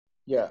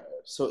Yeah,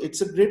 so it's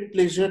a great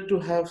pleasure to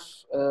have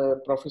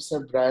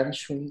Professor Brian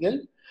Swingle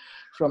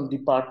from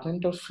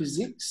Department of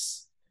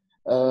Physics,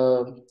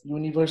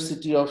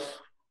 University of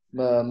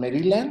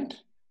Maryland.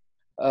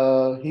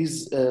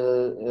 He's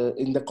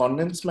in the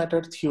condensed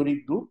matter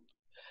theory group.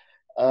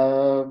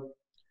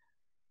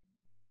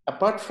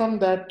 Apart from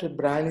that,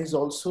 Brian is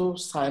also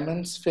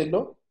Simon's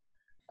Fellow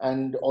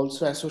and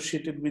also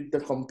associated with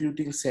the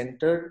computing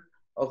center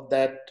of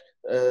that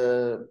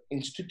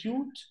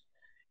institute.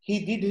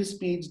 He did his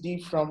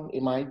PhD from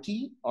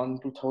MIT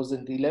on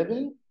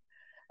 2011,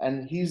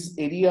 and his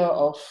area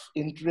of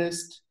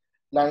interest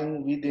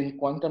lying within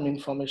quantum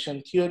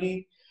information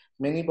theory,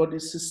 many body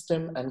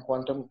system, and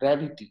quantum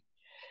gravity.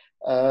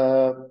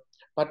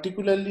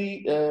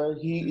 Particularly,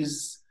 he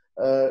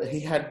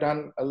had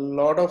done a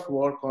lot of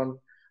work on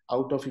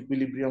out of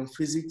equilibrium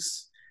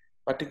physics.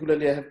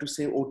 Particularly, I have to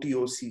say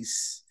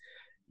OTOCs.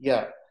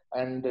 Yeah,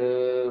 and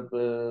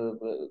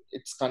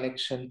its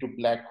connection to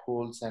black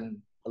holes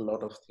and a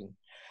lot of things.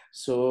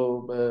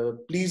 So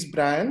please,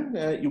 Brian,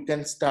 you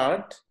can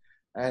start.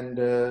 And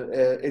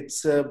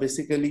it's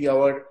basically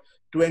our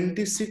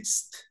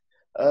 26th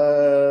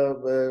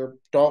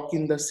talk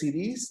in the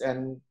series,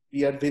 and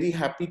we are very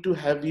happy to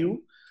have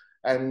you,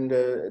 and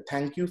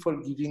thank you for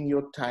giving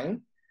your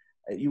time.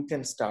 You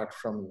can start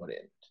from your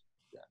end.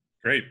 Yeah.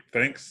 Great,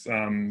 thanks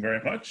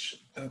very much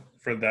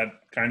for that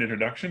kind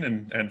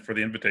introduction and for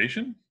the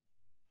invitation.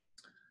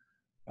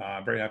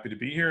 Very happy to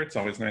be here. It's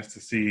always nice to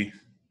see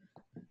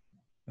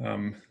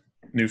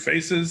new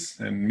faces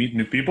and meet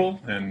new people,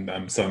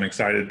 and so I'm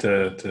excited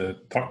to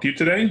talk to you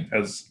today.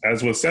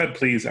 As was said,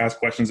 please ask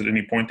questions at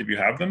any point if you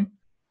have them.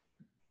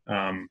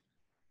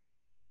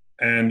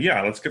 And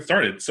yeah, let's get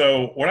started.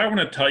 So what I want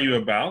to tell you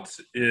about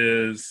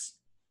is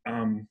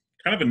kind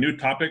of a new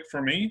topic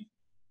for me,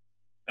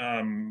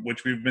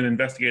 which we've been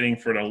investigating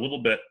for a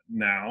little bit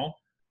now.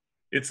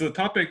 It's a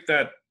topic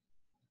that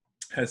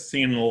has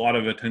seen a lot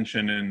of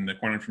attention in the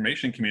quantum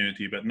information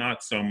community, but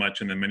not so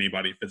much in the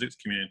many-body physics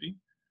community.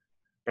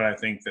 But I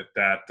think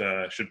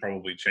that should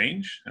probably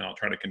change, and I'll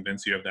try to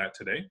convince you of that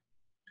today.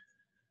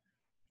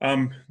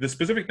 The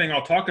specific thing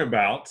I'll talk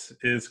about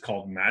is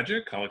called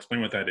magic. I'll explain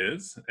what that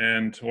is.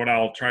 And what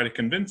I'll try to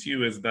convince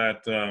you is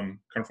that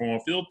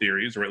conformal field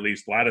theories, or at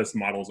least lattice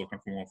models of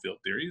conformal field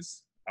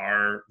theories,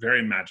 are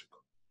very magical.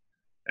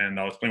 And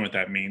I'll explain what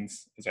that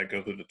means as I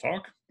go through the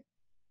talk.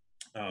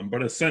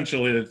 But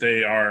essentially that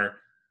they are,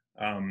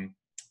 well,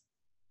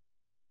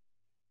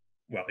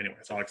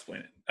 anyways, I'll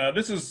explain it.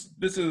 This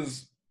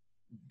is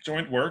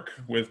joint work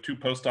with two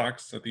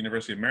postdocs at the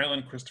University of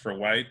Maryland, Christopher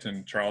White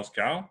and Charles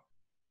Cao.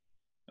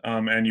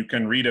 And you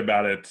can read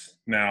about it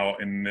now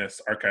in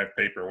this archive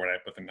paper where I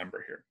put the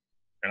number here.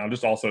 And I'll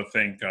just also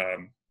thank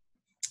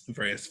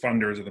various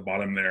funders at the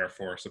bottom there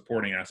for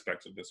supporting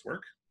aspects of this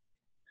work.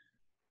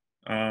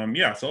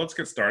 Yeah, so let's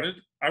get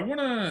started. I want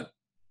to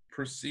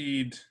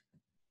proceed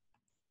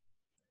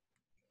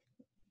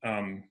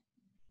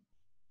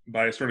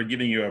by sort of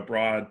giving you a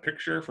broad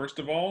picture, first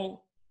of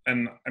all.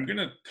 And I'm going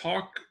to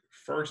talk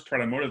first, try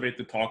to motivate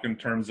the talk in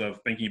terms of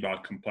thinking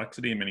about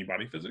complexity in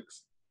many-body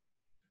physics.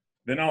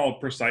 Then I'll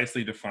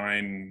precisely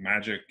define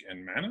magic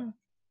and mana.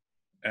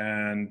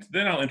 And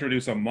then I'll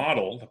introduce a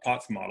model, the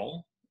Potts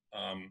model,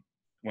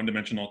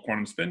 one-dimensional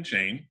quantum spin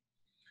chain,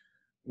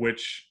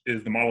 which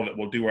is the model that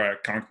we'll do our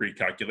concrete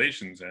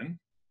calculations in.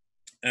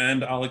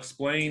 And I'll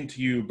explain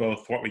to you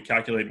both what we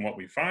calculate and what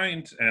we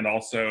find, and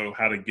also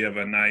how to give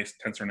a nice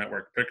tensor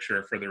network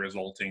picture for the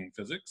resulting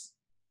physics.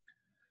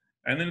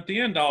 And then at the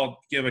end, I'll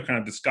give a kind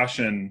of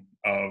discussion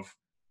of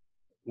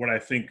what I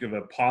think of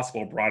the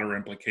possible broader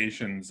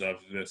implications of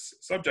this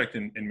subject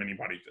in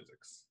many-body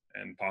physics,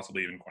 and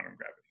possibly even quantum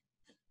gravity.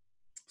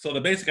 So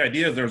the basic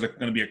idea is there's going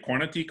to be a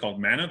quantity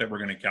called mana that we're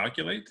going to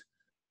calculate.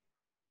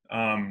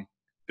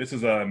 This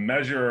is a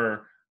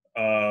measure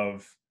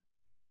of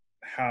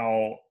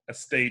how a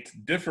state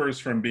differs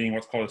from being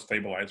what's called a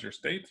stabilizer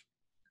state.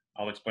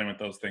 I'll explain what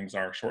those things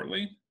are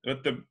shortly.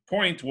 But the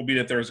point will be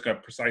that there's a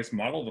precise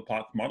model, the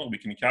Potts model. We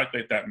can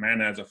calculate that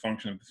mana as a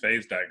function of the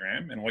phase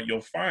diagram. And what you'll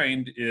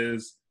find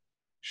is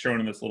shown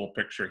in this little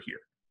picture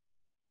here.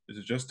 This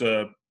is just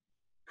a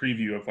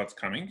preview of what's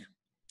coming.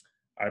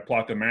 I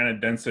plot the mana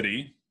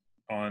density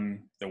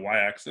on the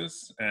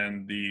y-axis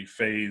and the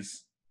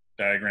phase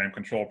diagram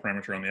control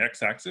parameter on the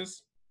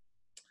x-axis.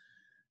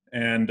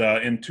 And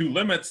in two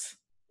limits,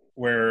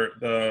 where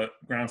the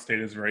ground state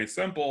is very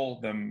simple,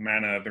 the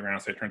mana of the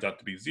ground state turns out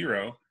to be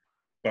 0.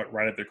 But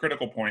right at the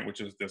critical point, which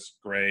is this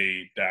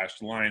gray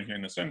dashed line here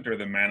in the center,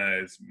 the mana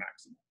is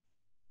maximum.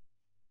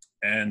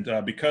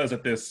 And because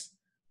at this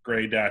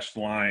gray dashed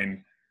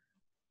line,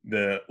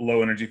 the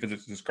low energy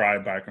physics is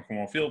described by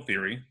conformal field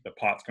theory, the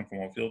Potts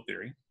conformal field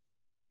theory,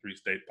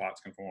 three-state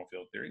Potts conformal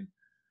field theory.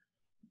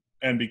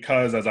 And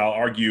because, as I'll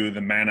argue,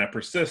 the mana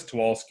persists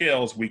to all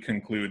scales, we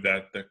conclude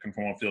that the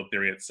conformal field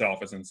theory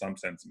itself is in some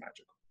sense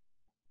magical.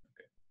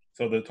 Okay.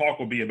 So the talk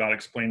will be about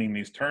explaining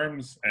these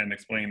terms and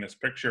explaining this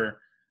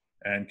picture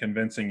and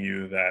convincing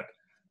you that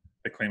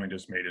the claim I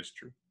just made is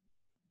true.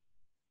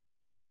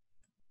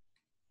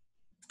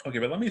 Okay,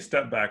 but let me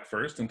step back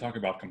first and talk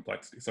about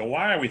complexity. So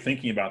why are we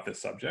thinking about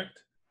this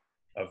subject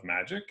of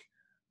magic?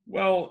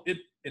 Well, it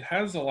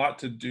has a lot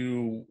to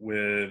do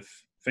with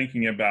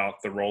thinking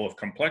about the role of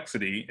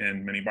complexity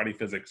in many body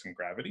physics and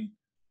gravity.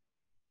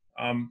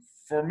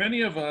 For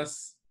many of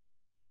us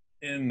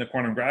in the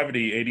quantum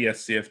gravity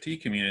ADS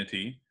CFT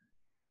community,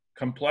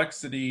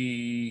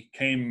 complexity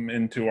came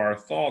into our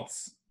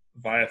thoughts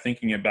via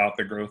thinking about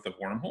the growth of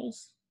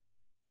wormholes.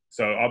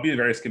 So I'll be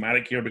very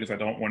schematic here because I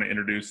don't want to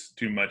introduce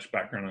too much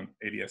background on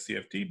ADS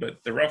CFT,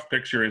 but the rough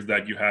picture is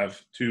that you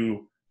have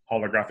two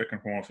holographic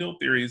conformal field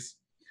theories.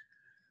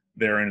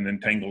 They're in an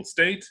entangled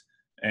state,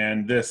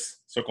 and this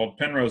so-called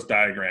Penrose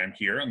diagram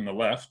here on the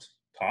left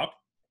top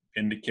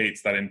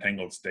indicates that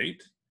entangled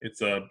state.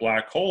 It's a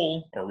black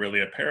hole, or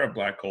really a pair of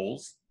black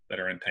holes that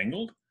are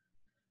entangled.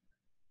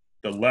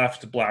 The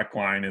left black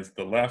line is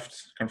the left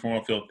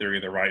conformal field theory,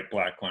 the right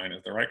black line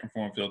is the right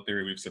conformal field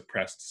theory. We've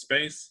suppressed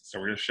space, so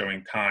we're just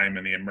showing time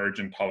in the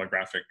emergent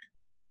holographic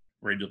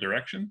radial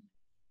direction.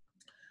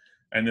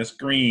 And this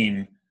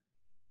green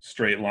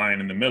straight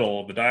line in the middle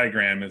of the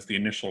diagram is the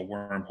initial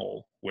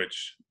wormhole,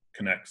 which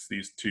connects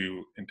these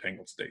two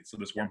entangled states. So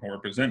this wormhole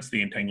represents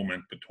the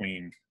entanglement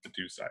between the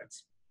two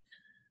sides.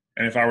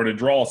 And if I were to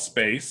draw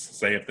space,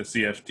 say if the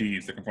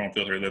CFT, the conformal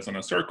field theory, lives in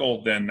a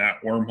circle, then that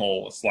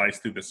wormhole, a slice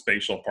through the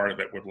spatial part of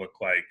it, would look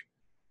like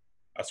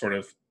a sort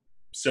of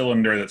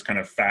cylinder that's kind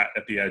of fat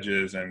at the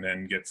edges and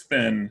then gets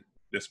thin.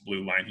 This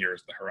blue line here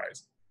is the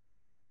horizon.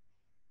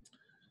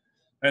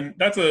 And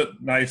that's a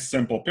nice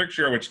simple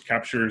picture which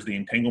captures the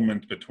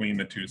entanglement between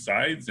the two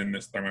sides in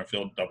this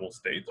thermofield double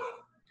state.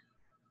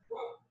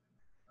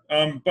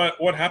 But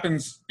what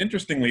happens,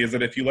 interestingly, is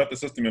that if you let the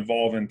system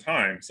evolve in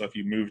time, so if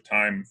you move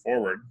time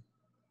forward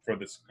for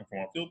this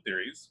conformal field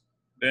theories,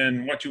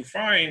 then what you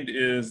find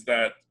is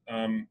that,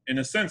 in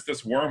a sense,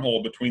 this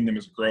wormhole between them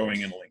is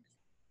growing in length.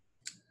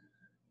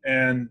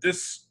 And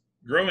this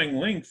growing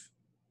length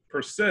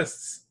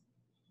persists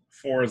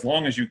for as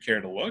long as you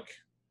care to look,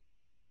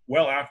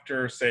 well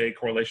after, say,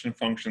 correlation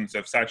functions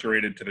have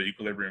saturated to the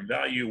equilibrium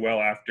value, well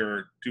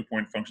after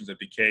 2-point functions have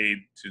decayed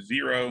to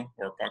 0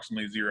 or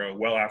approximately 0,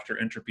 well after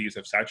entropies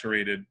have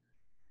saturated.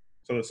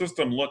 So the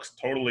system looks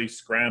totally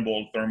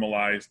scrambled,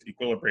 thermalized,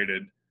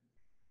 equilibrated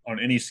on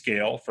any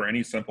scale for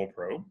any simple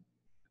probe,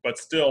 but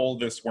still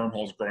this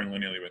wormhole is growing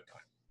linearly with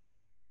time.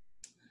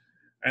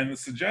 And the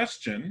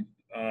suggestion,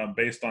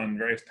 based on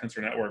various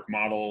tensor network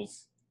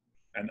models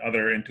and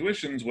other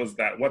intuitions, was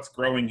that what's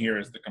growing here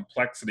is the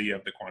complexity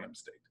of the quantum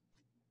state.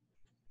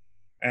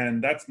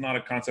 And that's not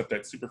a concept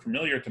that's super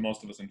familiar to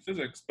most of us in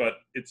physics, but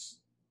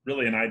it's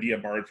really an idea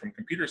borrowed from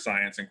computer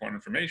science and quantum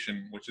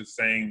information, which is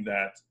saying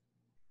that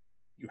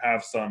you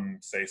have some,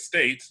 say,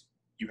 state,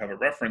 you have a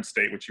reference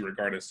state which you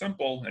regard as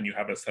simple, and you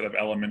have a set of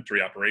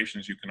elementary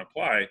operations you can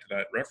apply to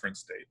that reference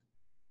state.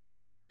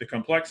 The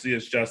complexity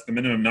is just the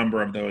minimum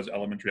number of those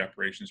elementary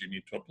operations you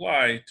need to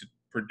apply to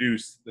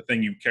produce the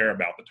thing you care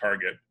about, the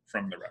target,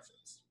 from the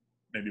reference,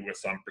 maybe with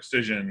some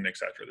precision,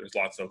 etc. There's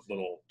lots of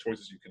little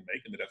choices you can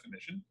make in the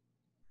definition.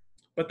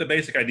 But the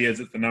basic idea is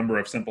it's the number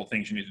of simple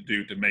things you need to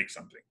do to make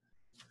something.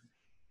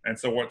 And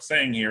so what's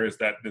saying here is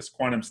that this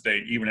quantum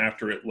state, even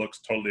after it looks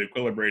totally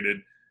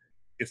equilibrated,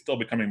 it's still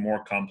becoming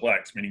more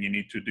complex, meaning you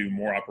need to do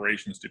more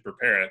operations to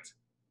prepare it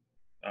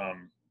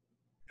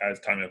as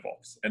time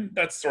evolves. And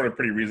that's sort of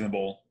pretty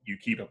reasonable. You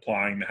keep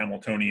applying the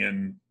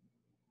Hamiltonian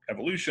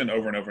evolution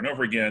over and over and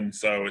over again,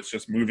 so it's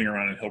just moving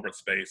around in Hilbert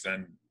space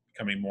and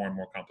becoming more and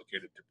more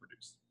complicated to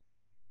produce.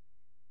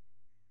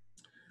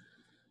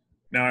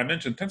 Now, I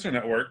mentioned tensor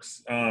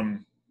networks.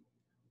 One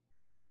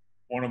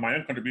of my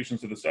own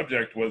contributions to the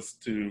subject was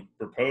to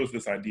propose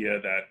this idea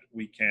that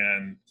we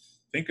can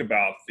think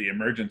about the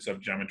emergence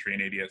of geometry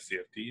in ADS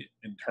CFT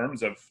in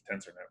terms of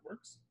tensor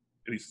networks,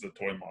 at least as a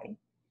toy model.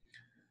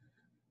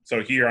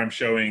 So here I'm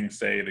showing,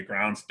 say, the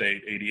ground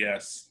state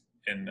ADS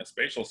in the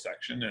spatial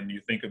section, and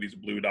you think of these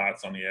blue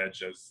dots on the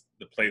edge as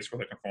the place where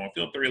the conformal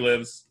field theory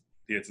lives.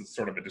 It's a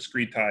sort of a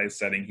discretized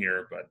setting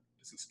here, but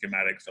this is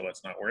schematic, so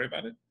let's not worry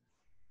about it.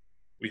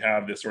 We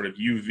have this sort of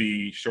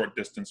UV short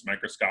distance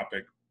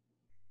microscopic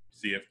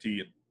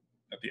CFT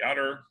at the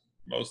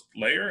outermost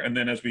layer. And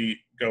then as we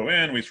go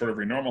in, we sort of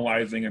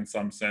renormalizing in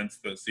some sense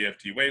the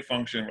CFT wave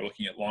function. We're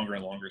looking at longer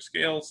and longer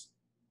scales.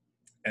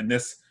 And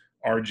this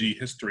RG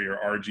history or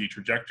RG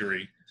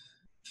trajectory,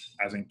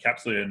 as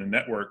encapsulated in a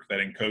network that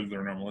encodes the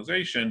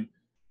renormalization,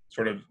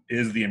 sort of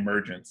is the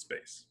emergent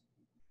space.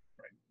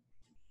 Right?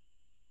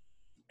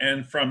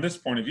 And from this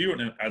point of view,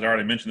 and as I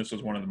already mentioned, this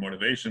was one of the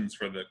motivations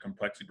for the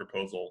complexity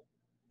proposal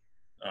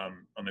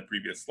on the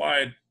previous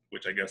slide,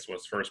 which I guess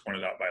was first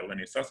pointed out by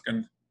Lenny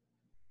Susskind,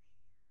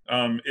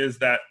 is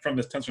that from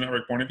this tensor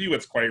network point of view,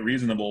 it's quite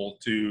reasonable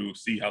to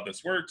see how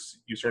this works.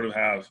 You sort of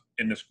have,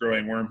 in this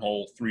growing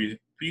wormhole, 3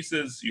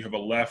 pieces. You have a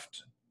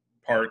left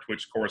part,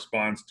 which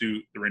corresponds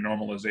to the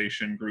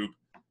renormalization group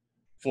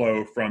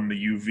flow from the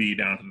UV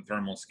down to the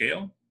thermal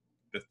scale,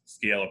 the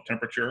scale of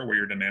temperature where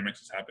your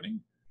dynamics is happening.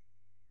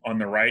 On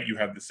the right, you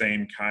have the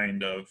same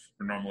kind of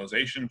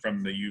renormalization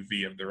from the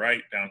UV of the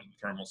right down to the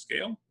thermal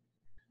scale.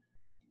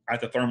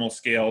 at the thermal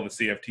scale, the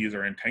CFTs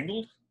are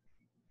entangled.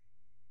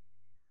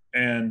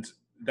 And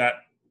that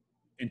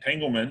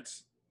entanglement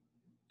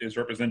is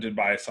represented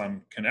by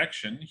some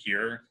connection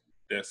here,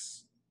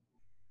 this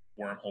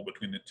wormhole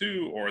between the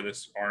two, or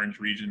this orange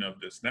region of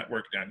this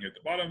network down here at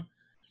the bottom.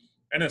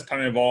 And as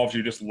time evolves,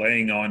 you're just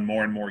laying on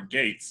more and more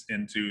gates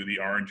into the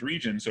orange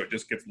region, so it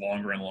just gets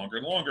longer and longer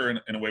and longer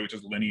in a way which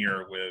is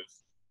linear with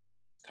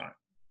time.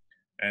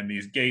 And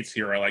these gates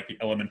here are like the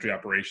elementary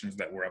operations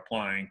that we're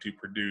applying to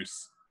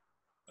produce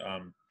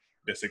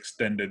this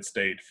extended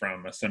state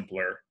from a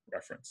simpler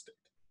reference state.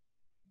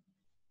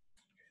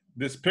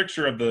 This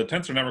picture of the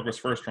tensor network was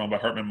first drawn by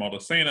Hartman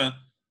Maldacena.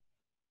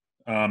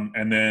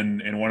 And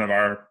then in one of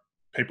our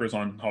papers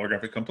on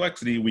holographic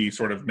complexity, we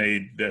sort of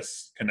made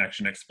this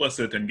connection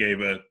explicit and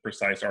gave a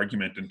precise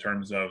argument in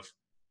terms of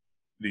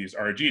these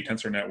RG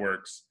tensor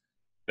networks,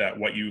 that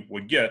what you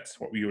would get,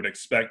 what we would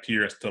expect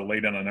here is to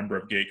lay down a number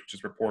of gates which is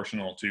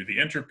proportional to the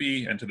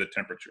entropy and to the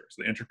temperature.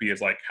 So the entropy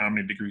is like how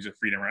many degrees of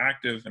freedom are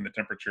active, and the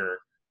temperature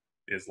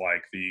is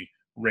like the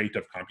rate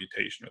of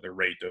computation or the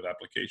rate of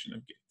application of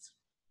gates.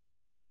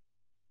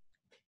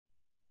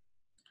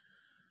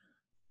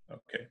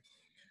 Okay.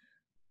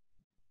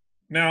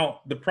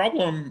 Now, the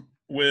problem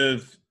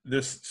with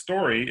this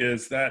story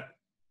is that,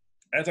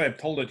 as I've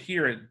told it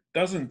here, it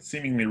doesn't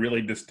seemingly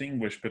really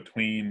distinguish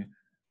between,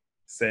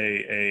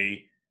 say,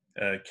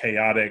 a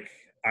chaotic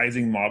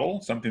Ising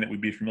model, something that we'd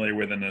be familiar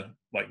with in a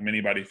like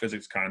many-body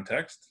physics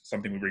context,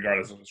 something we regard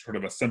as a, sort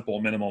of a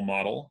simple minimal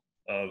model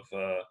of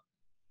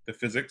the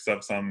physics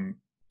of some,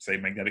 say,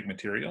 magnetic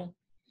material,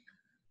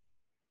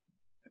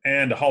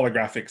 and a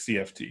holographic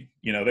CFT.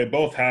 You know, they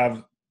both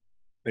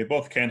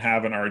can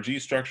have an RG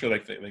structure,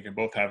 like they can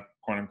both have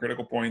quantum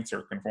critical points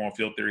or conformal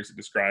field theories to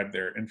describe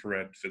their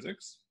infrared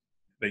physics.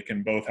 They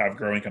can both have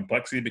growing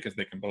complexity because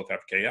they can both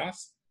have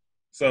chaos.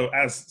 So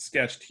as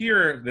sketched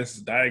here, this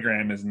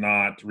diagram is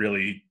not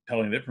really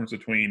telling the difference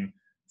between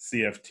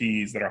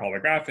CFTs that are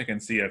holographic and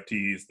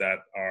CFTs that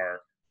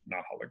are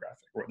not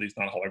holographic, or at least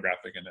not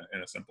holographic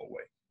in a simple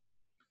way.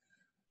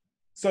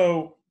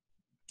 So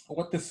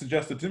what this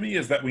suggested to me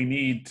is that we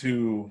need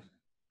to,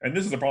 and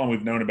this is a problem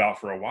we've known about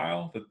for a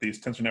while, that these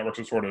tensor networks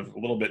are sort of a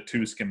little bit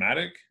too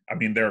schematic. I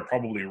mean, they're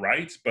probably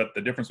right, but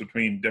the difference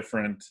between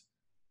different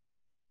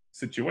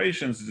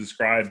situations is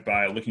described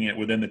by looking at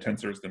within the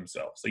tensors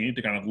themselves. So you need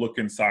to kind of look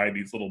inside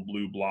these little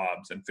blue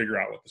blobs and figure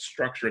out what the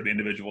structure of the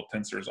individual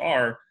tensors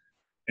are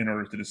in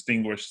order to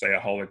distinguish, say, a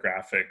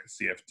holographic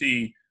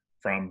CFT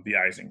from the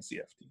Ising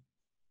CFT.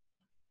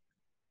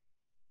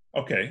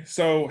 Okay,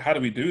 so how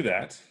do we do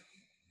that?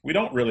 We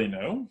don't really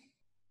know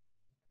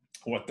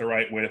what the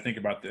right way to think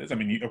about this. I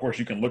mean, of course,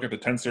 you can look at the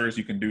tensors,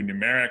 you can do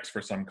numerics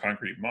for some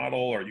concrete model,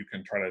 or you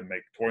can try to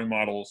make toy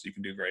models, you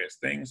can do various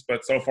things.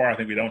 But so far, I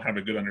think we don't have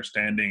a good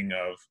understanding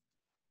of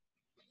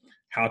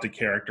how to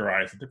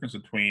characterize the difference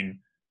between,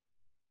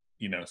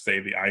 you know, say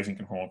the Ising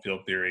conformal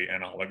field theory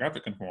and a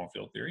holographic conformal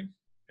field theory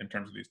in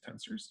terms of these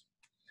tensors.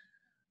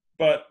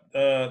 But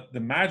the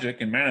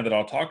magic and mana that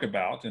I'll talk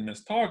about in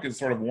this talk is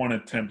sort of one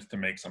attempt to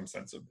make some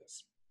sense of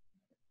this.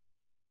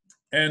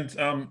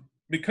 And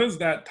because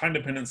that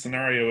time-dependent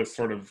scenario is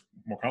sort of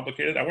more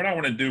complicated, what I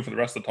want to do for the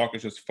rest of the talk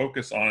is just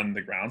focus on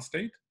the ground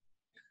state,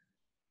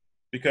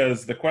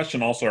 because the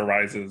question also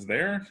arises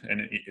there,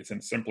 and it's in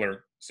a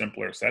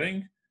simpler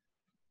setting.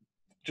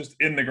 Just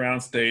in the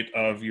ground state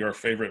of your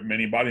favorite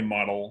many-body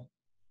model,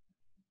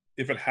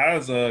 if it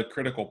has a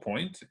critical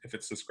point, if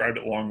it's described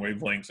at long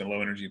wavelengths and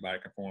low energy by a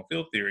conformal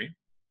field theory,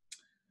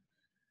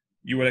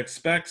 you would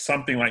expect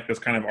something like this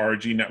kind of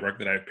RG network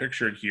that I've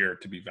pictured here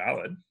to be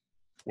valid,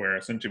 where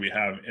essentially we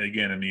have,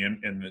 again,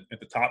 at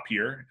the top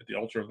here, at the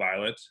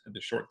ultraviolet, at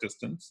the short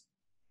distance,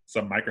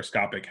 some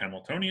microscopic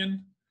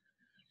Hamiltonian.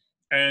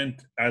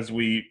 And as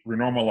we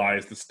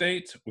renormalize the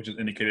state, which is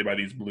indicated by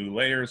these blue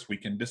layers, we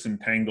can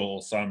disentangle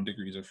some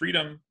degrees of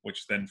freedom,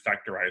 which then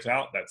factorize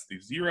out, that's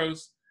these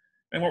zeros.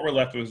 And what we're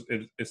left with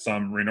is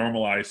some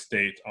renormalized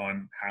state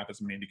on half as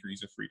many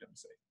degrees of freedom,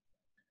 say.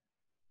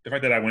 The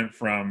fact that I went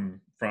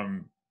from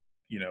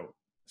you know,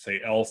 say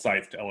L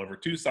sites to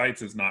L/2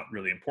 sites is not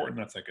really important.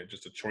 That's like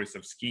just a choice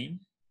of scheme.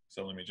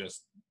 So let me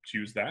just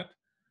choose that.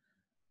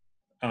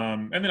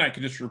 And then I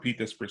can just repeat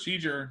this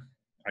procedure.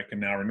 I can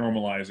now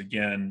renormalize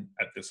again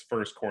at this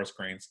first coarse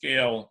grain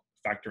scale,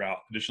 factor out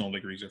additional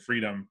degrees of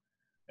freedom,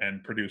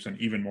 and produce an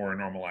even more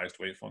normalized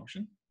wave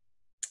function.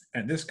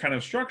 And this kind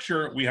of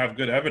structure, we have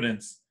good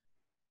evidence,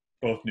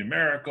 both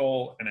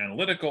numerical and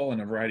analytical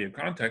in a variety of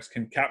contexts,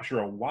 can capture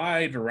a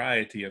wide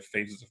variety of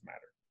phases of matter,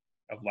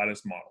 of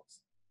lattice models.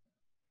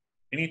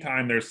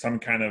 Anytime there's some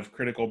kind of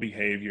critical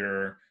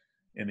behavior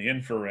in the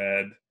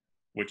infrared,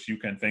 which you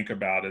can think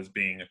about as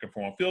being a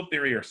conformal field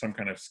theory or some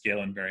kind of scale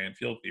invariant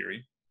field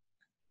theory,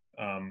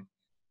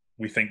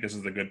 we think this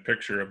is a good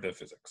picture of the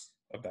physics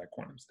of that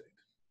quantum state.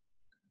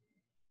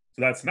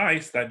 So that's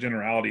nice. That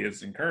generality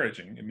is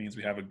encouraging. It means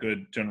we have a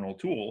good general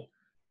tool,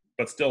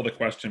 but still the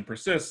question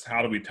persists,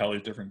 how do we tell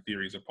these different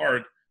theories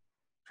apart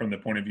from the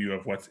point of view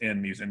of what's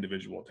in these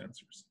individual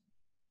tensors?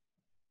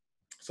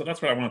 So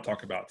that's what I want to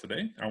talk about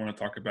today. I want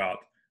to talk about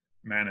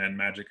mana and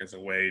magic as a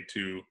way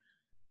to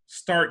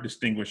start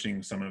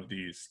distinguishing some of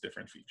these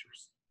different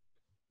features.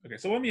 Okay,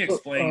 so let me So,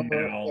 explain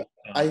now.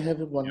 I have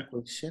one yeah,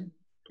 question.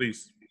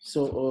 please.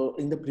 So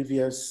in the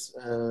previous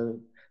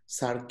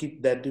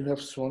circuit that you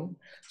have shown,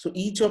 so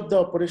each of the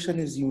operation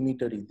is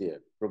unitary there,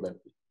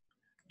 probably.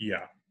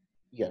 Yeah.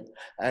 Yeah,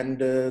 and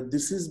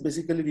this is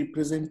basically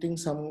representing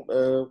some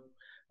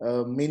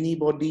many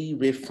body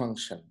wave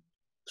function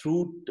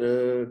through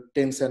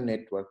tensor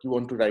network. You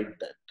want to write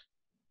that?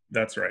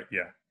 That's right,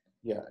 yeah.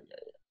 Yeah.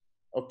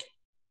 Okay.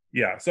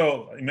 Yeah,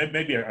 so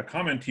maybe a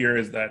comment here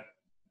is that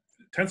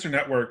tensor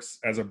networks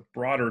as a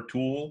broader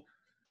tool,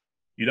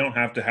 you don't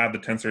have to have the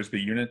tensors be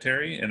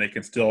unitary, and they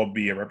can still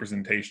be a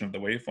representation of the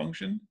wave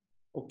function.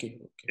 Okay.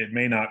 It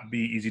may not be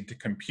easy to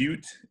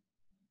compute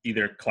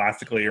either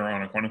classically or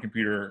on a quantum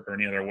computer or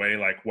any other way,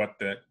 like what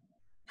the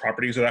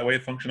properties of that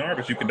wave function are,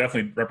 but you can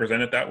definitely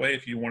represent it that way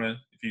if you want to,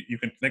 if you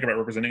can think about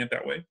representing it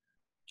that way.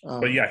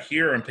 But yeah,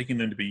 here I'm taking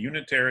them to be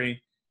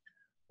unitary,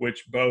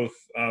 which both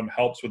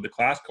helps with the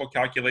classical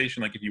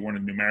calculation. Like if you want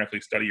to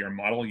numerically study your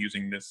model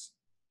using this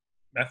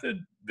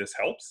method, this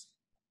helps.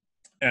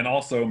 And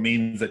also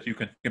means that you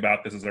can think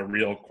about this as a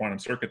real quantum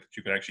circuit that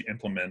you could actually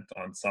implement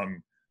on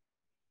some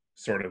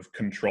sort of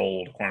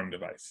controlled quantum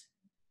device.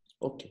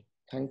 Okay,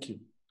 thank you.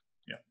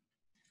 Yeah.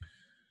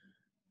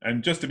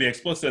 And just to be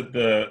explicit,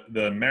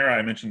 the MERA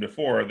I mentioned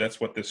before, that's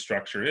what this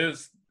structure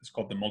is. It's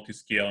called the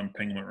multi-scale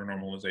entanglement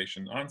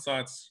renormalization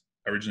ansatz,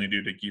 originally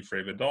due to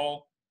Guy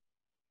Vidal.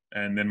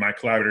 And then my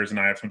collaborators and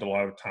I have spent a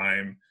lot of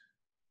time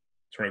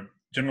sort of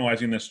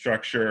generalizing this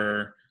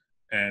structure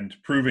and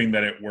proving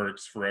that it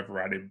works for a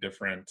variety of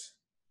different,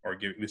 or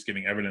at least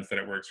giving evidence that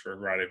it works for a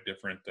variety of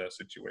different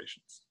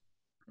situations.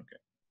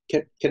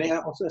 Okay. Can I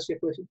also ask you a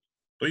question?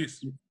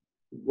 Please.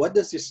 What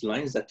does this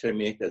lines that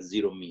terminate at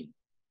zero mean?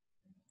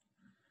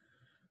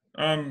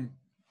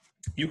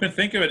 You can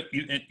think of it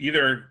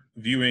either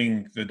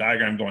viewing the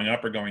diagram going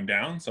up or going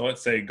down. So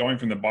let's say going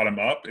from the bottom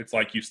up, it's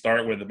like you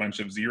start with a bunch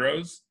of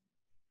zeros.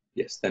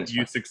 Yes, then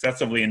you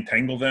successively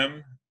entangle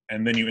them,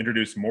 and then you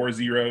introduce more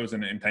zeros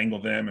and entangle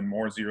them, and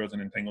more zeros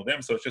and entangle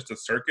them. So it's just a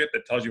circuit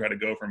that tells you how to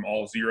go from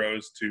all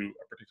zeros to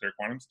a particular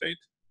quantum state.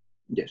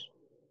 Yes.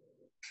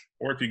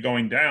 Or if you're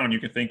going down, you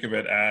can think of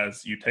it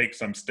as you take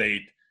some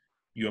state,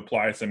 you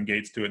apply some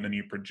gates to it, and then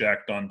you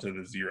project onto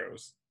the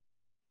zeros.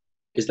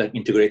 It's like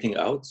integrating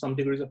out some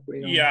degrees of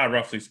freedom? Yeah,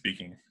 roughly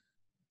speaking.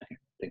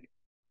 Thank you.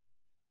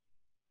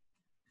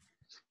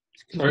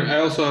 Sorry, I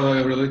also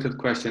have a related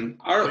question.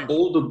 Are Please.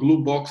 all the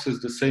blue boxes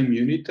the same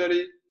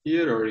unitary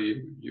here, or are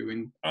you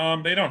in?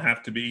 They don't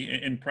have to be.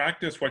 In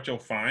practice, what you'll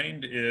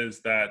find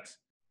is that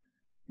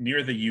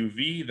near the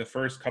UV, the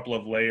first couple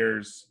of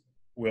layers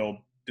will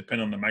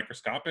depend on the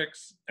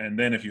microscopics. And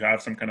then if you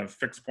have some kind of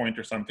fixed point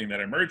or something that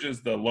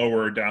emerges, the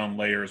lower down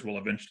layers will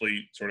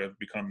eventually sort of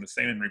become the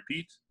same and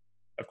repeat.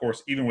 Of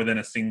course, even within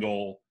a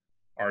single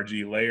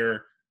RG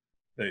layer,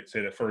 they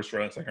say the first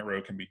row and second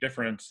row can be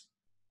different.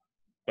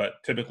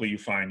 But typically you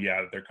find,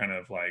 yeah, that they're kind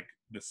of like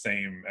the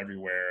same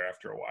everywhere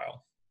after a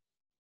while.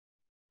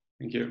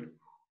 Thank you.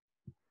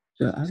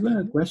 So I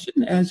have a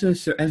question. As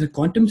a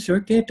quantum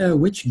circuit,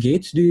 which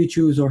gates do you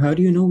choose, or how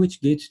do you know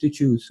which gates to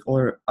choose?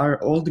 Or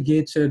are all the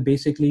gates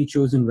basically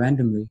chosen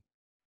randomly?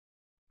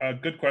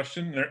 Good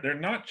question. They're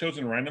not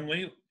chosen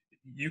randomly.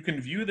 You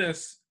can view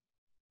this,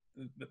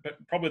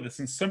 probably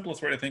the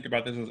simplest way to think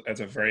about this is as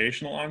a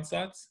variational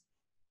ansatz.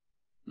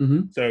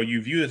 Mm-hmm. So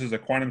you view this as a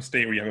quantum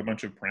state where you have a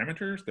bunch of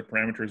parameters, the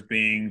parameters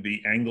being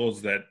the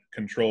angles that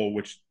control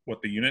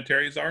what the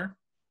unitaries are.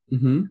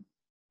 Mm-hmm.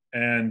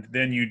 And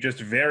then you just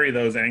vary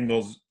those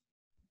angles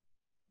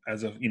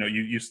as a,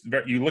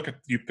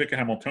 you pick a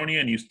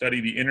Hamiltonian, you study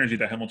the energy of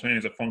the Hamiltonian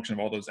as a function of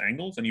all those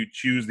angles, and you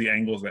choose the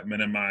angles that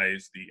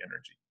minimize the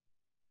energy.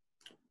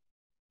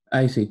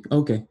 I see.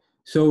 Okay.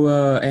 So,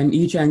 and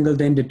each angle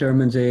then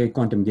determines a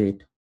quantum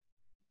gate.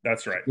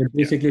 That's right. They're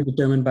basically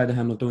determined by the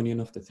Hamiltonian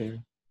of the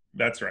theory.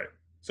 That's right.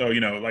 So,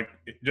 like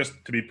just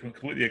to be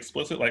completely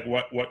explicit, like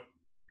what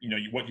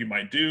you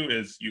might do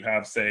is you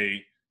have,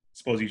 say,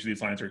 suppose each of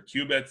these lines are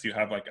qubits, you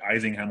have like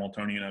Ising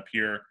Hamiltonian up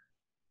here,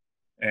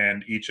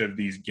 and each of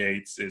these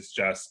gates is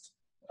just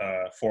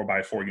a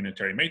 4x4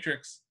 unitary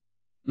matrix.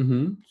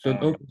 Mm-hmm. So,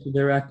 so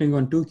they're acting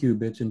on 2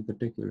 qubits in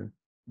particular.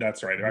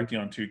 That's right. They're acting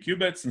on 2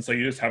 qubits. And so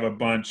you just have a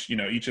bunch,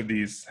 each of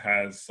these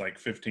has like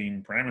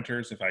 15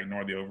 parameters if I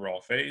ignore the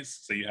overall phase.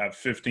 So you have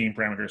 15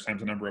 parameters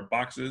times the number of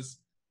boxes.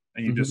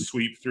 And you just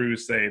sweep through,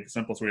 say, the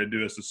simplest way to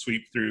do is to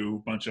sweep through a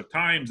bunch of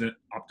times and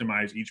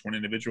optimize each one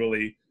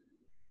individually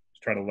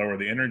to try to lower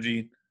the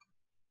energy.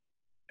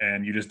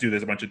 And you just do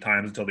this a bunch of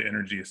times until the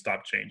energy has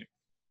stopped changing.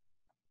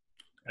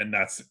 And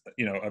that's,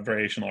 a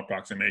variational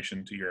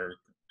approximation to your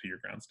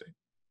ground state.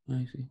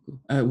 I see.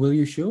 Cool. Will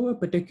you show a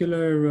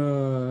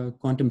particular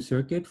quantum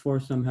circuit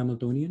for some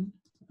Hamiltonian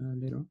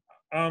later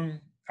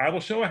on? I will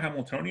show a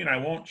Hamiltonian. I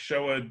won't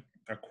show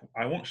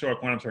a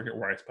quantum circuit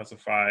where I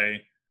specify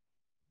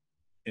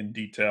in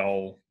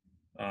detail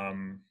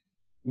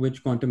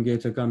which quantum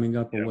gates are coming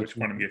up, or which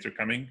quantum gates are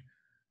coming.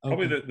 Okay.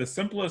 Probably the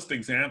simplest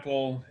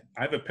example,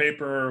 I have a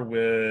paper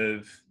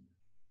with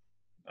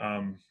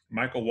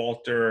Michael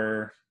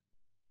Walter,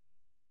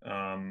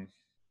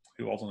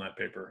 who else on that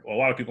paper? Well, a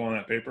lot of people on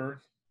that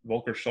paper,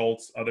 Volker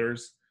Schultz,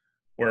 others,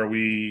 where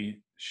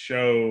we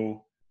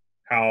show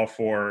how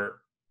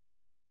for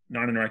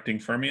non-interacting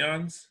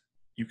fermions,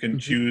 you can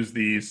choose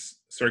these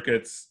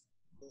circuits.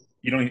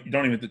 You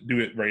don't even do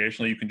it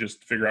variationally. You can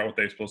just figure out what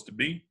they're supposed to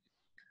be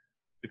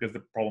because the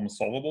problem is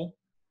solvable.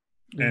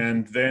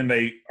 And then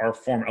they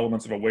form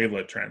elements of a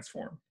wavelet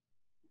transform.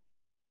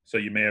 So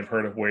you may have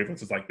heard of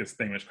wavelets as like this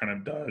thing which kind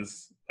of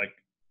does like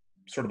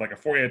sort of like a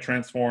Fourier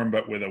transform,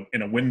 but with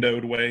in a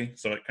windowed way.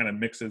 So it kind of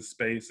mixes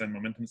space and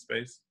momentum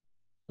space.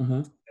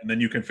 And then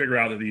you can figure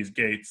out that these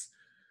gates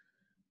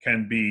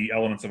can be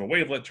elements of a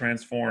wavelet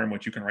transform,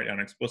 which you can write down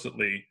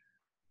explicitly.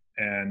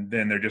 And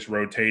then they're just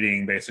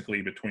rotating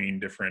basically between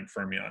different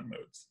fermion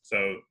modes.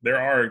 So there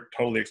are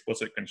totally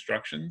explicit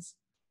constructions,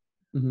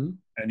 and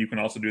you can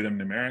also do them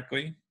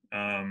numerically.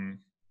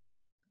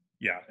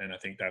 Yeah, and I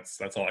think that's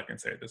all I can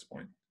say at this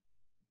point.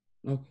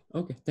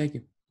 Okay, thank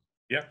you.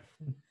 Yeah.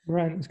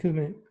 Ryan, excuse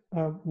me.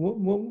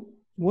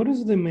 What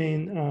is the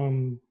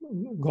main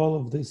goal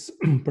of this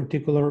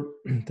particular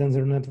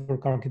tensor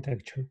network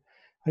architecture?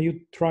 Are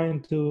you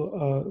trying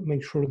to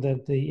make sure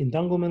that the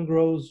entanglement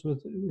grows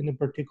in a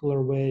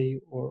particular way,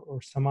 or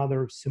some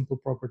other simple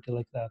property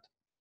like that?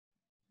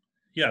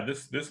 Yeah,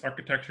 this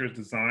architecture is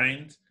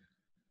designed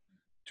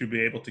to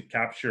be able to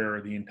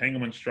capture the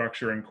entanglement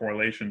structure and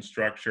correlation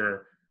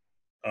structure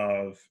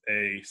of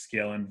a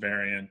scale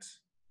invariant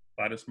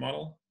lattice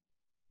model,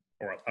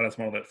 or a lattice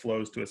model that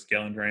flows to a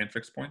scale invariant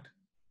fixed point.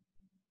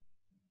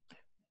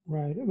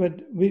 Right,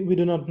 but we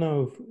do not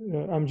know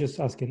if, I'm just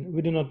asking,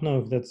 we do not know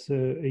if that's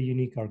a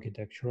unique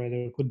architecture, right?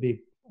 There could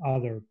be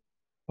other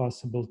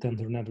possible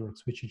tensor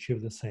networks which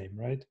achieve the same,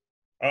 right?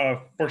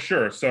 For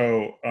sure.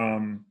 So,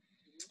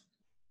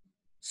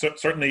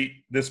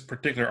 certainly this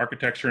particular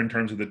architecture in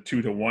terms of the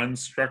 2-to-1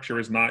 structure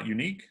is not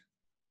unique.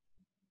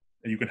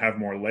 You can have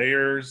more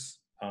layers.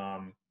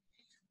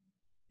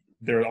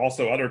 There are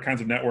also other kinds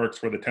of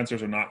networks where the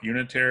tensors are not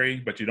unitary,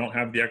 but you don't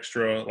have the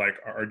extra like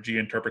RG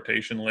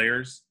interpretation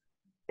layers,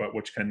 but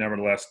which can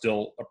nevertheless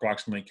still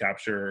approximately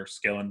capture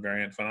scale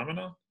invariant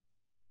phenomena.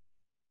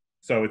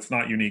 So it's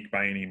not unique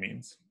by any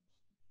means.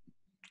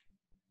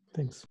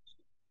 Thanks.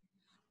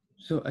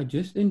 So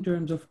just in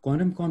terms of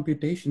quantum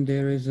computation,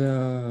 there is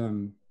there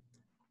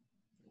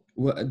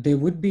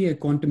would be a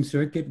quantum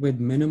circuit with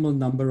minimal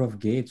number of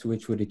gates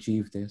which would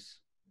achieve this.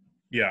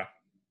 Yeah.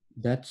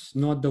 That's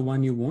not the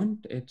one you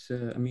want. It's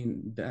I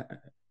mean,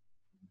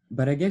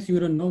 but I guess you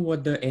don't know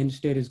what the end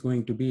state is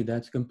going to be.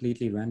 That's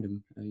completely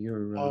random.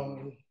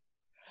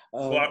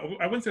 Well,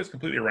 I wouldn't say it's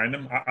completely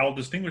random. I'll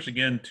distinguish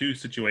again two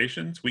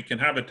situations. We can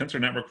have a tensor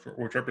network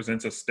which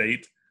represents a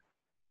state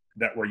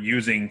that we're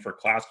using for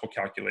classical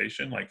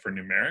calculation, like for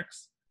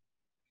numerics.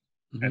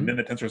 And then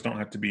the tensors don't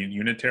have to be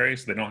unitary,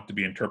 so they don't have to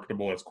be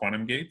interpretable as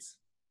quantum gates.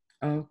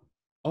 Oh,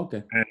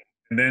 okay.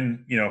 And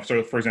then,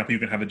 so for example, you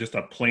can have just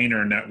a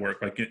planar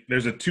network. Like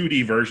there's a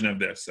 2D version of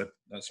this,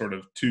 a sort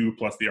of 2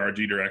 plus the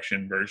RG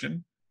direction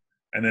version.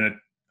 And then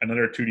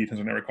another 2D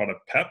tensor network called a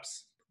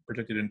PEPS,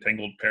 predicted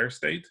entangled pair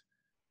state.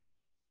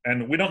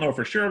 And we don't know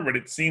for sure, but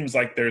it seems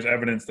like there's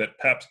evidence that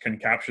PEPS can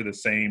capture the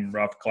same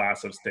rough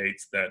class of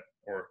states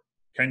or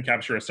can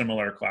capture a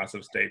similar class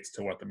of states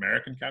to what the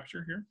Mera can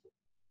capture here.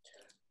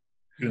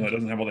 Even though it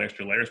doesn't have all the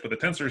extra layers, but the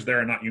tensors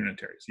there are not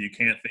unitary. So you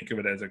can't think of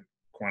it as a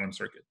quantum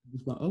circuit.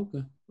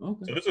 Okay.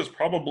 So this is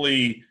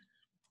probably,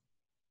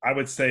 I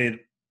would say,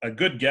 a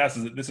good guess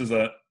is that this is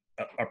a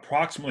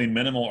approximately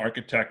minimal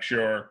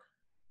architecture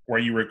where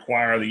you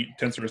require the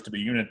tensors to be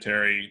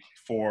unitary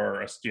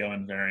for a scale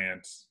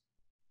invariant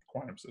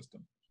quantum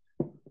system.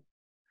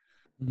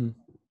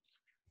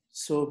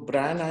 So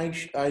Brian,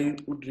 I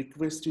would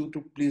request you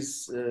to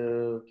please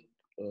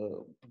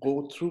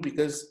go through,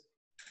 because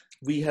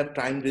we have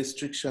time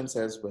restrictions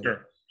as well.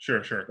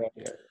 Sure.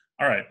 Yeah.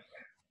 All right.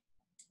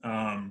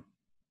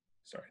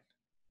 Sorry.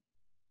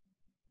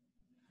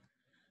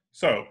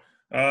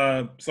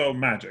 So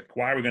magic.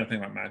 Why are we going to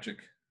think about magic?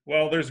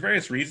 Well, there's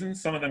various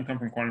reasons. Some of them come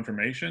from quantum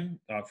information.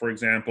 For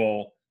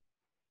example,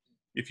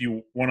 if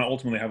you want to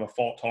ultimately have a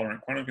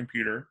fault-tolerant quantum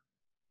computer,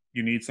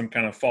 you need some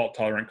kind of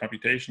fault-tolerant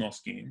computational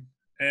scheme.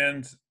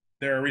 And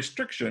there are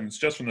restrictions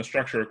just from the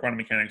structure of quantum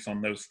mechanics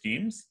on those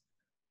schemes.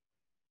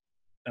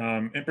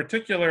 In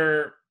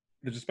particular,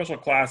 there's a special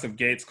class of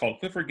gates called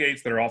Clifford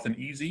gates that are often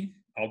easy.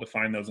 I'll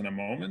define those in a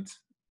moment.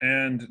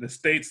 And the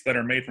states that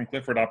are made from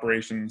Clifford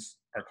operations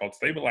are called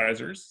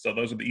stabilizers. So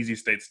those are the easy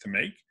states to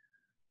make.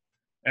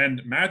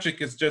 And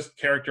magic is just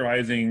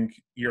characterizing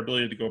your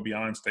ability to go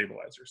beyond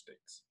stabilizer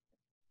states.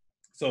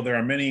 So there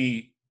are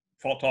many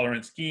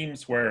fault-tolerant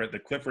schemes where the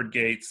Clifford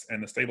gates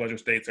and the stabilizer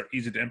states are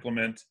easy to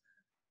implement.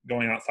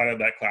 Going outside of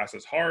that class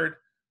is hard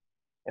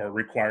or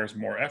requires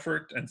more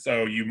effort. And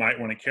so you might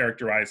want to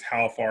characterize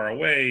how far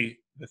away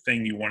the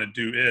thing you want to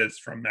do is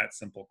from that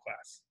simple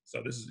class.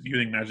 So this is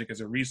using magic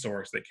as a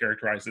resource that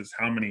characterizes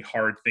how many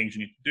hard things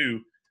you need to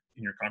do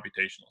in your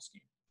computational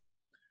scheme.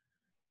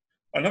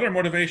 Another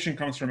motivation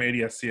comes from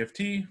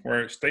ADS-CFT,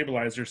 where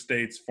stabilizer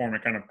states form a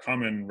kind of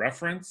common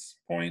reference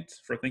point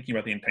for thinking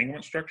about the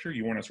entanglement structure.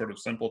 You want a sort of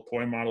simple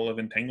toy model of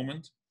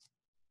entanglement,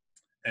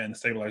 and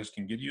stabilizers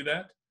can give you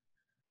that.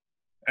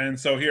 And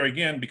so here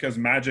again, because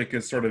magic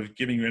is sort of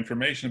giving you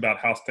information about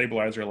how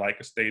stabilizer-like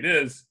a state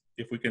is,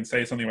 if we can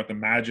say something about the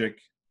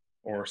magic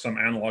or some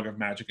analog of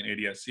magic in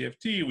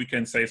ADS-CFT, we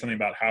can say something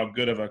about how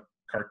good of a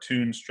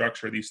cartoon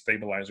structure these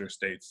stabilizer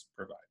states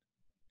provide.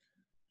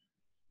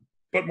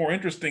 But more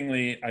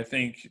interestingly, I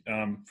think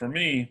for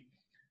me,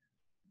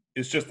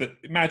 it's just that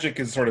magic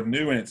is sort of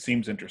new and it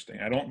seems interesting.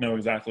 I don't know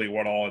exactly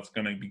what all it's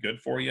going to be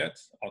good for yet.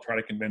 I'll try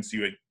to convince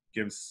you it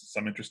gives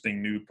some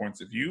interesting new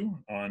points of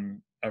view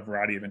on a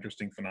variety of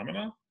interesting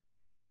phenomena.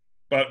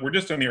 But we're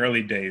just in the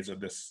early days of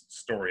this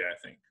story, I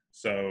think.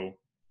 So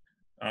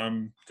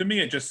to me,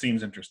 it just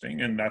seems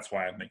interesting, and that's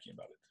why I'm thinking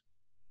about it.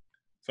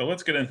 So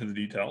let's get into the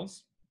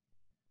details.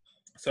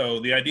 So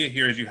the idea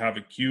here is you have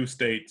a Q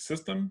state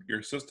system.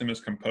 Your system is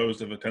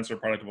composed of a tensor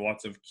product of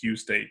lots of Q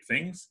state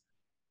things.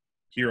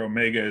 Here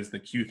omega is the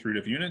Qth root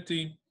of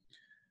unity.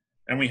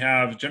 And we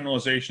have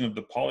generalization of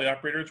the Pauli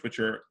operators, which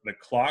are the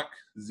clock,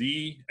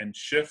 Z, and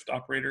shift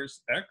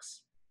operators,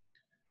 X.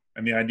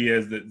 And the idea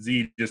is that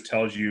Z just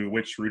tells you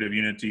which root of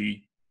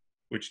unity,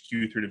 which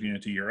Qth root of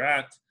unity you're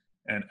at,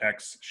 and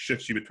X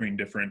shifts you between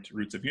different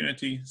roots of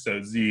unity.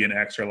 So Z and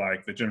X are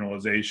like the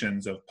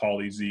generalizations of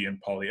Pauli Z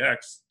and Pauli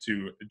X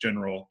to a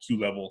general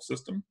Q-level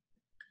system.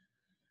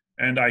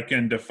 And I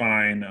can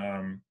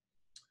define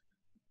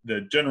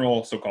the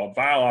general so-called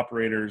Weil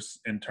operators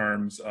in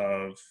terms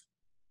of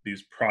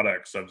these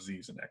products of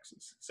Z's and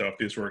X's. So if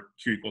this were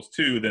Q equals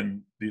 2,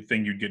 then the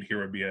thing you'd get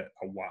here would be a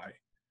Y.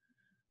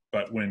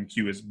 But when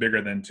Q is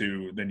bigger than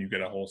 2, then you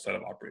get a whole set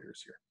of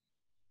operators here.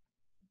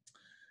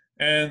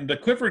 And the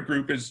Clifford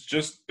group is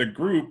just the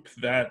group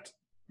that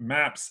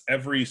maps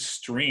every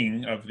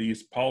string of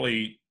these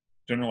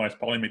generalized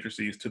Pauli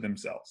matrices to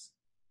themselves.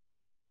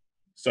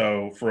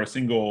 So for a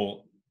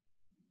single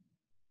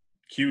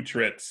Q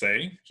trit,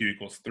 say, Q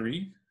equals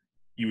 3,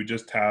 you would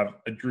just have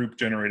a group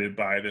generated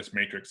by this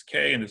matrix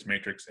K and this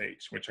matrix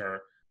H, which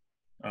are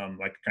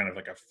like kind of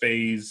like a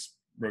phase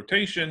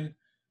rotation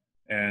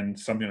and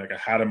something like a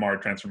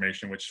Hadamard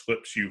transformation, which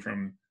flips you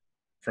from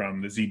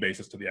the Z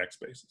basis to the X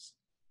basis.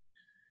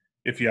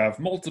 If you have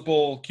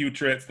multiple Q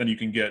trits, then you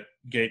can get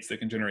gates that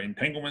can generate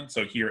entanglement.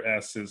 So here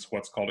S is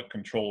what's called a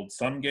controlled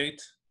sum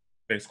gate.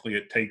 Basically,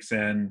 it takes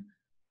in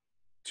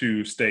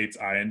two states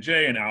I and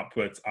J and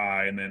outputs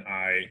I and then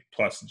I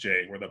plus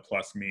J, where the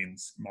plus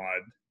means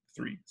mod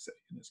 3, say,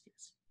 in this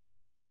case.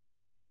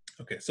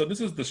 Okay, so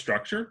this is the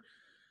structure.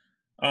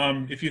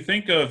 If you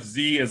think of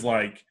Z as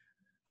like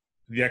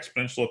the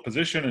exponential of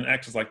position and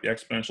X is like the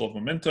exponential of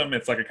momentum,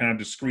 it's like a kind of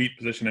discrete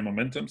position and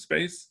momentum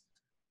space.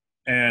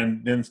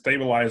 And then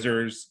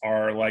stabilizers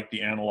are like the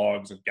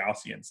analogs of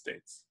Gaussian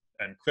states.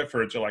 And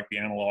Cliffords are like the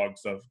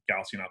analogs of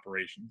Gaussian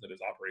operations, that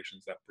is,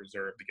 operations that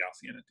preserve the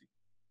Gaussianity.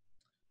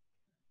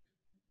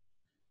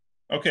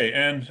 Okay,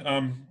 and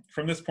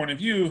from this point of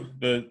view,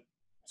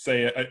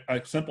 say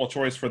a simple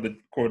choice for the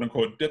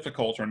quote-unquote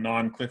difficult or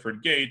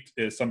non-Clifford gate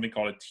is something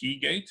called a T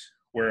gate,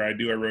 where I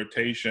do a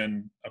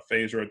rotation, a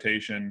phase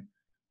rotation,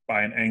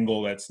 by an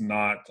angle that's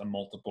not a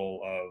multiple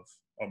of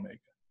omega.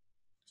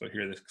 So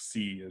here this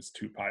C is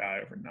 2 pi I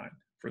over 9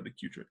 for the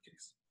Q-trit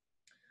case.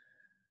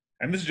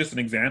 And this is just an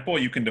example.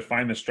 You can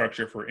define the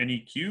structure for any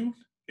Q.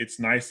 It's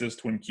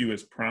nicest when Q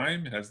is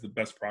prime. It has the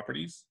best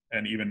properties,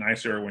 and even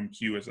nicer when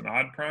Q is an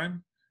odd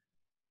prime.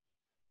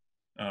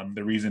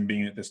 The reason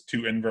being that this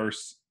 2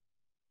 inverse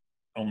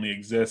only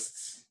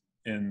exists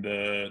in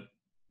the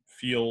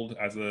field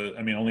as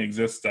only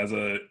exists as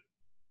a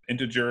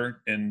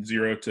integer in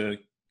 0 to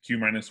Q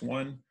minus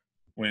 1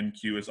 when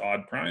Q is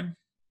odd prime.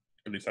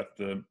 At least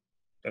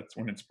that's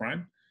when it's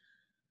prime.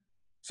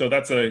 So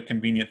that's a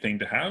convenient thing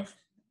to have.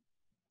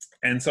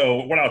 And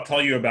so what I'll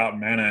tell you about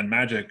mana and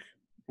magic,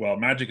 well,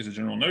 magic is a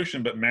general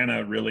notion, but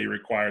mana really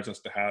requires us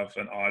to have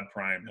an odd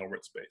prime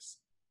Hilbert space.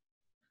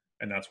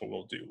 And that's what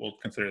we'll do. We'll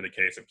consider the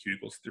case of Q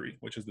equals 3,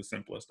 which is the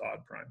simplest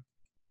odd prime.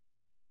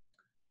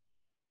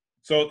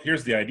 So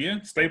here's the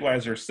idea.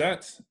 Stabilizer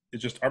set is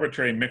just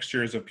arbitrary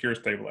mixtures of pure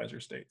stabilizer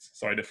states.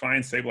 So I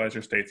defined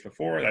stabilizer states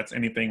before. That's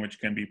anything which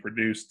can be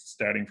produced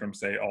starting from,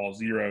 say, all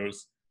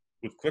zeros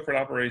with Clifford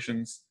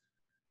operations.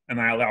 And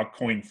I allow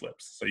coin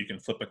flips. So you can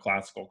flip a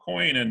classical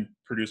coin and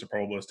produce a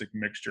probabilistic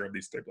mixture of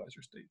these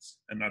stabilizer states.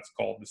 And that's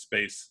called the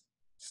space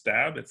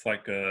stab. It's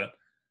like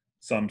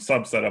some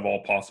subset of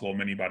all possible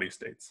many-body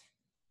states.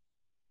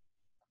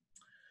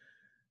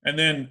 And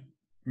then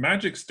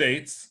magic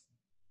states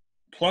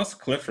plus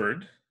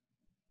Clifford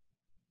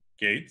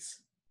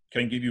gates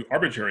can give you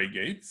arbitrary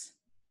gates.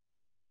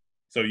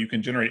 So you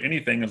can generate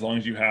anything as long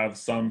as you have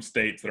some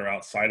states that are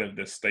outside of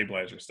this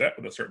stabilizer set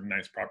with a certain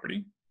nice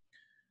property.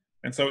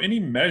 And so any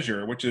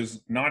measure which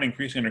is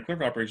non-increasing under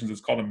Clifford operations is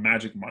called a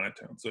magic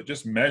monotone. So it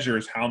just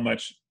measures how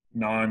much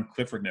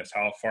non-Cliffordness,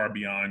 how far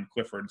beyond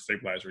Clifford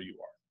stabilizer you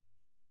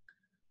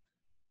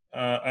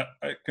are.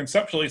 A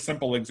conceptually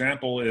simple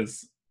example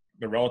is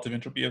the relative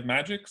entropy of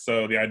magic.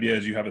 So the idea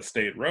is you have a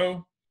state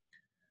rho.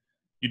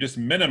 You just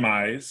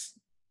minimize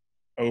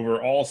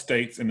over all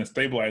states in the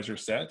stabilizer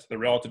set the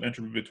relative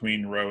entropy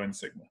between rho and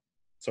sigma.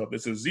 So if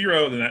this is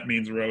 0, then that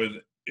means rho is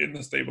in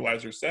the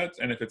stabilizer set,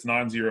 and if it's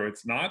non-zero,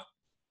 it's not.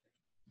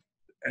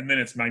 And then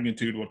its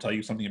magnitude will tell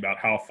you something about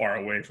how far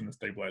away from the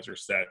stabilizer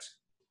set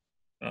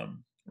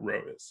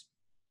rho is.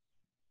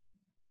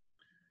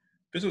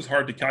 This is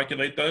hard to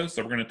calculate though,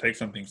 so we're going to take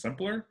something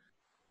simpler.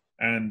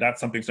 And that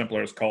something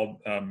simpler is called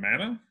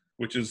mana,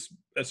 which is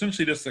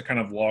essentially just a kind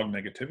of log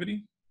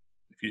negativity.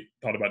 If you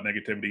thought about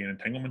negativity and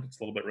entanglement, it's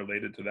a little bit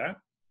related to that.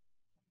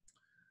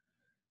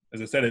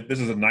 As I said, this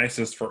is a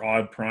nicest for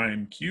odd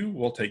prime q.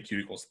 We'll take q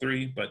equals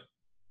 3, but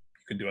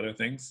you can do other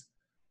things.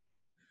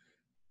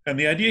 And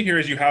the idea here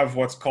is you have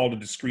what's called a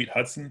discrete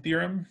Hudson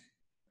theorem.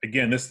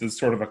 Again, this is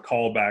sort of a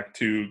callback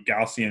to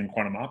Gaussian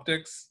quantum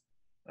optics,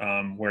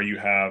 where you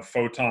have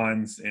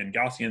photons in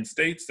Gaussian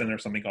states. Then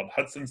there's something called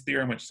Hudson's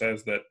theorem, which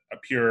says that a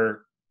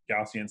pure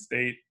Gaussian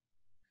state,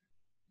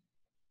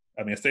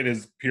 a state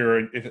is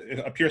pure,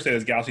 if a pure state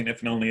is Gaussian if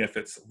and only if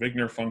its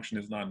Wigner function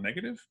is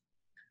non-negative.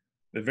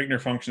 The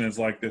Wigner function is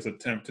like this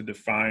attempt to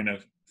define a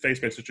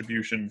phase-space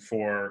distribution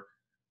for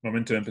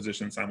momentum and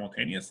position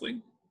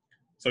simultaneously.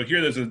 So here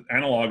there's an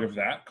analog of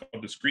that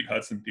called discrete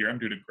Hudson theorem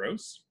due to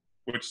Gross,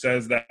 which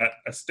says that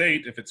a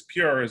state, if it's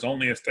pure, is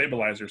only a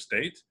stabilizer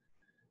state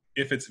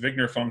if its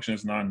Wigner function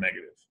is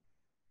non-negative.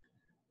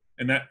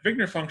 And that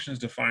Wigner function is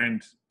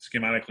defined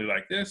schematically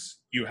like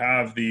this. You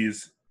have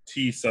these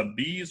T sub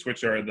b's,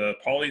 which are the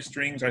Pauli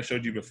strings I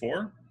showed you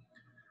before.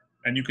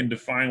 And you can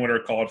define what are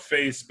called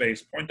phase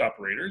space point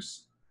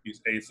operators,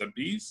 these A sub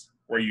b's,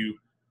 where you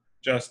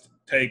just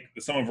take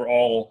the sum over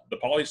all the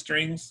Pauli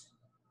strings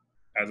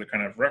as a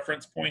kind of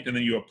reference point, and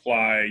then you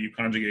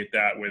conjugate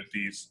that with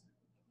these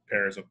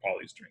pairs of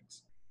Pauli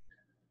strings.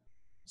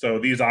 So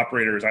these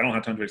operators, I don't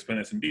have time to explain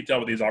this in detail,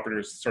 but these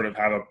operators sort of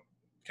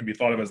can be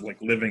thought of as like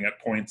living at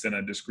points in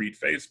a discrete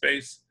phase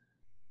space.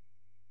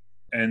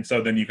 And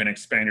so then you can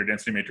expand your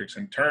density matrix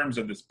in terms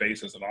of this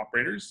basis of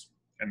operators,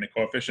 and the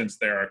coefficients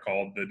there are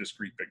called the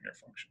discrete Wigner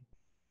function.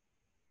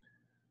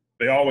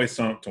 They always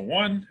sum up to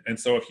 1, and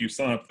so if you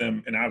sum up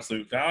them in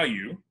absolute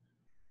value,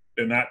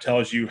 then that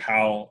tells you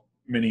how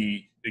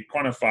many, it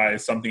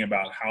quantifies something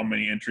about how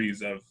many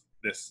entries of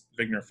this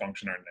Wigner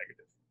function are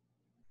negative.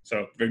 So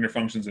if the Wigner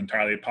function is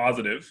entirely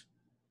positive,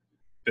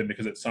 then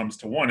because it sums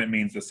to 1, it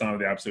means the sum of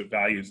the absolute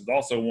values is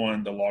also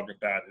 1, the log of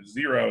that is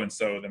 0, and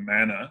so the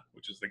mana,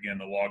 which is again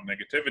the log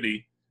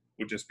negativity,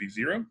 would just be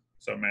 0.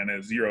 So mana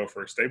is 0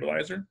 for a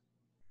stabilizer,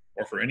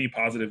 or for any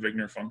positive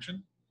Wigner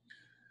function.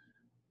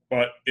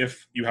 But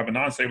if you have a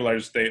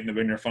non-stabilizer state and the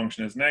Wigner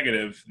function is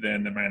negative,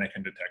 then the mana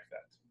can detect that.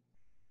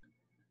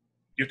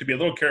 You have to be a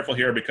little careful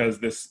here because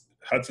this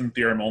Hudson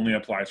theorem only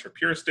applies for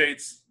pure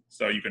states.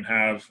 So you can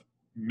have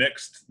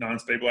mixed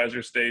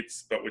non-stabilizer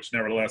states, but which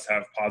nevertheless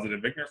have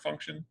positive Wigner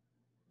function.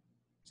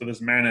 So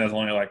this mana is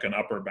only like an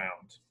upper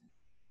bound.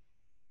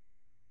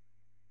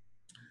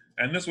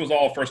 And this was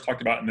all first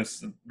talked about in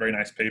this very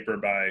nice paper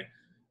by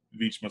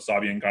Veach,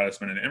 Mosavian,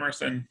 Gottesman, and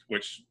Emerson,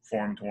 which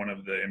formed one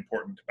of the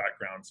important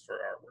backgrounds for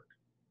our work.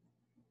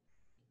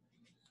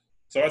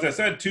 So as I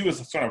said, 2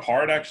 is sort of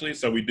hard actually.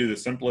 So we do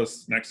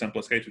the next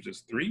simplest case, which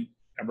is 3.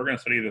 And we're going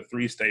to study the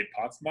 3-state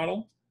Potts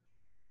model.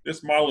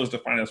 This model is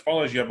defined as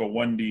follows. You have a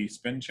 1D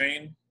spin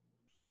chain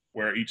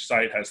where each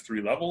site has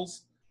 3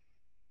 levels.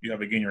 You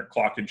have, again, your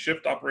clock and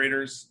shift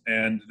operators.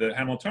 And the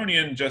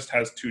Hamiltonian just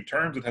has 2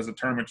 terms. It has a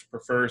term which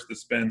prefers the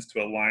spins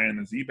to align on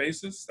the Z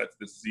basis. That's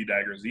this Z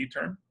dagger Z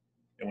term.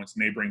 It wants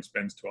neighboring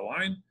spins to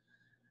align.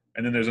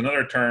 And then there's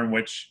another term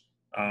which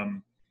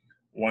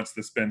wants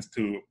the spins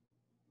to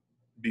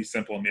be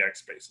simple in the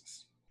X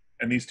basis.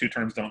 And these 2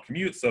 terms don't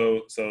commute,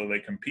 so they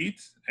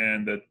compete,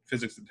 and the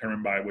physics is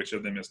determined by which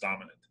of them is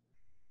dominant.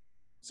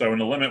 So in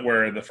the limit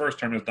where the first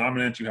term is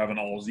dominant, you have an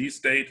all Z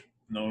state.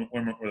 Where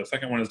the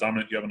second one is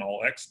dominant, you have an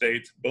all X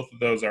state. Both of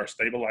those are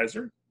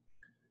stabilizer.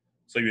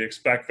 So you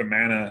expect the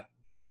mana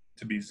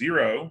to be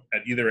 0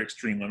 at either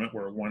extreme limit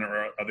where one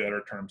or the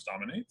other terms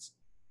dominates.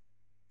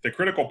 The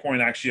critical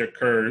point actually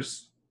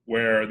occurs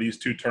where these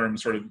 2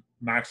 terms sort of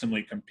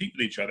maximally compete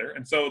with each other.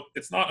 And so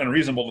it's not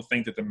unreasonable to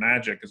think that the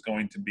magic is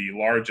going to be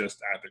largest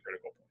at the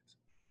critical point.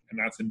 And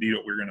that's indeed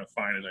what we're going to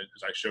find as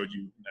I showed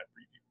you in that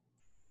preview.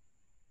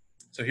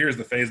 So here's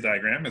the phase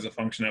diagram as a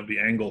function of the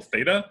angle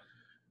theta,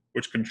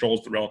 which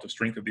controls the relative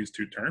strength of these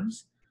 2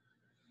 terms.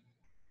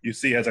 You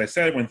see, as I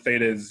said, when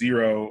theta is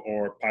 0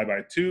 or pi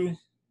by 2,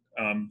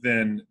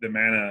 then the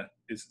mana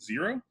is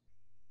 0.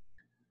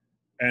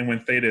 And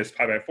when theta is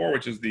pi by 4,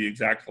 which is the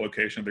exact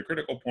location of the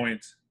critical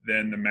point,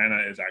 then the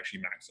mana is actually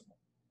maximal.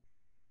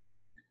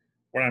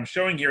 What I'm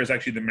showing here is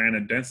actually the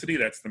mana density.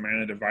 That's the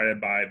mana divided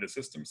by the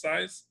system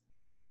size.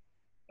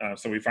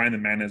 So we find the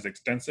mana is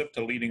extensive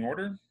to leading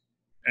order.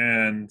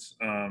 And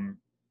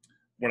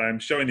what I'm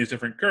showing these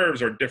different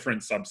curves are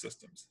different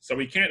subsystems. So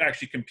we can't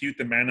actually compute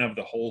the mana of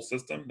the whole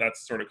system.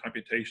 That's sort of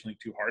computationally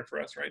too hard for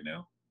us right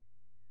now.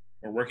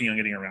 We're working on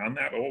getting around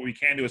that. But what we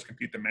can do is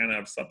compute the mana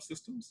of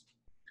subsystems.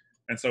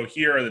 And so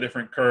here are the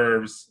different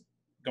curves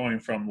going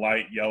from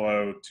light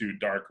yellow to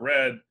dark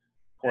red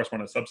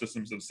correspond to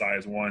subsystems of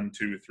size 1,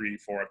 2, 3,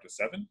 4, up to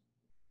 7.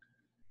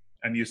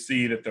 And you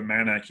see that the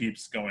mana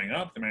keeps going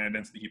up, the mana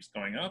density keeps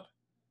going up,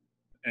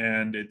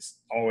 and it's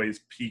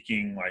always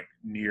peaking like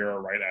near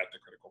or right at the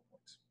critical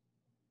point.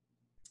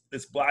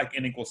 This black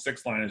n equals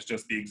 6 line is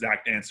just the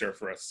exact answer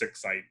for a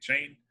 6-site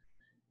chain.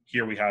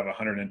 Here we have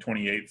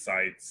 128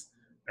 sites,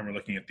 and we're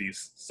looking at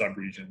these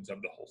subregions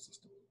of the whole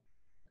system.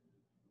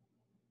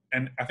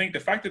 And I think the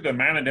fact that the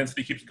mana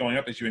density keeps going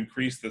up as you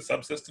increase the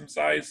subsystem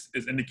size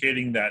is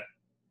indicating that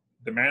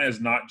the mana is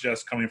not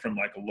just coming from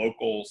like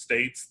local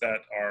states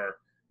that are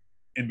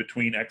in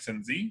between X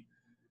and Z.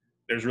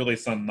 There's really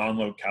some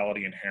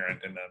non-locality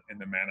inherent in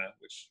the mana,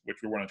 which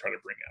we want to try to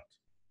bring out.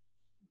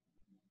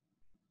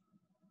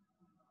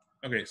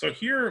 Okay, so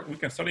here we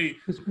can study.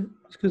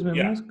 Excuse me,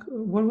 Yeah. may I ask,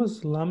 what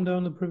was lambda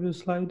on the previous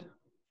slide?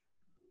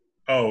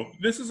 Oh,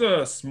 this is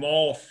a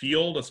small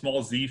field, a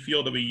small Z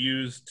field that we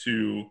use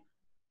to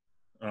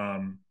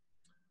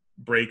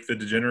break the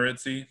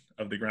degeneracy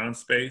of the ground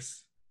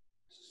space.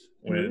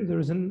 There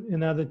is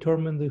another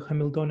term in the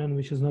Hamiltonian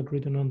which is not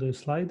written on the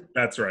slide.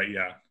 That's right,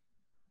 yeah.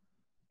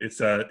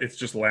 It's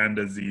just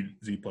lambda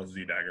Z plus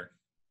Z dagger.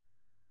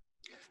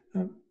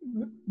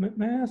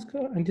 May I ask,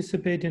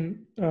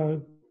 anticipating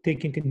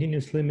taking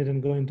continuous limit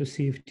and going to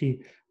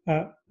CFT,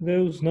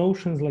 those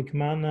notions like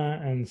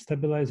mana and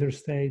stabilizer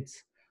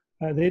states,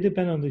 they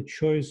depend on the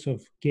choice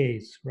of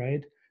gates,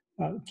 right?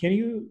 Can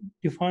you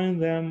define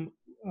them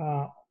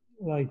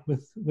like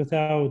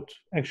without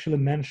actually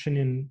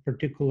mentioning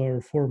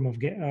particular form of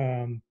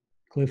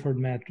Clifford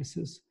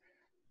matrices?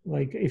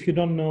 Like if you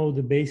don't know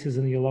the basis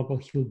in your local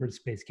Hilbert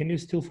space, can you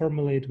still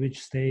formulate which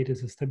state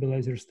is a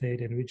stabilizer state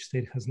and which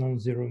state has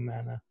non-zero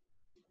mana?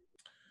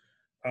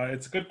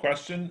 It's a good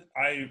question.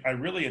 I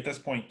really at this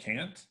point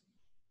can't.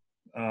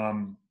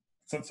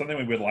 Something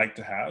we would like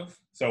to have.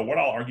 So what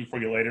I'll argue for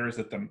you later is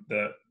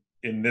that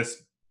in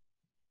this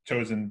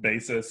chosen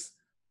basis,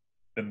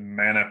 the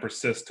mana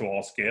persists to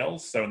all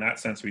scales. So in that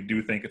sense, we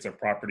do think it's a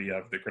property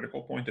of the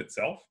critical point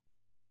itself.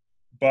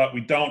 But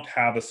we don't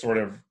have a sort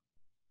of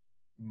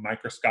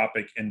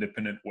microscopic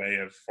independent way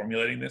of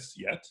formulating this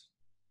yet.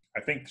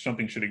 I think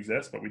something should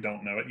exist, but we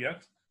don't know it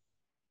yet.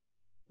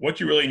 What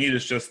you really need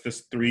is just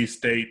this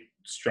 3-state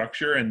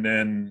structure, and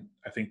then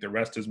I think the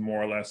rest is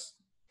more or less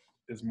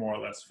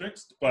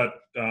fixed. But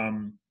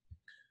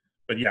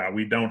yeah,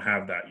 we don't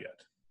have that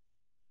yet.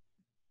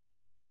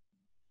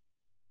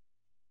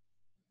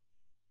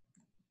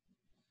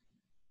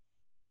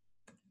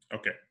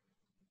 Okay,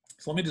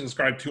 so let me just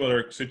describe 2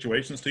 other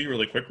situations to you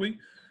really quickly.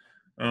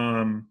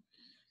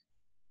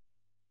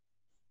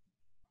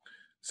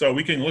 So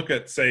we can look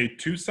at, say,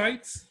 2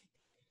 sites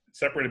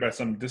separated by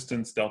some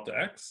distance delta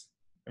x,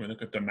 and we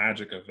look at the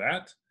magic of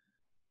that.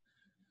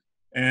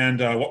 And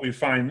what we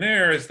find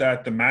there is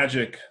that the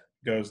magic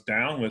goes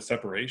down with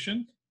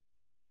separation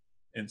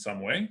in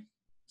some way.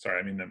 Sorry,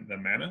 I mean the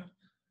mana.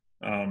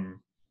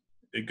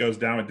 It goes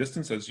down with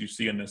distance, as you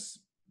see in this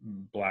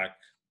black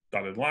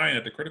dotted line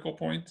at the critical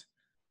point.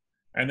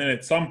 And then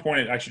at some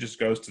point, it actually just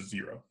goes to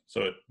 0.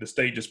 So the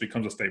state just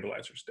becomes a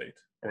stabilizer state,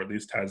 or at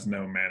least has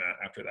no mana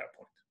after that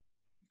point.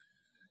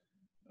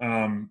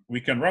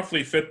 We can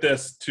roughly fit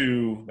this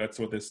to, that's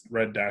what this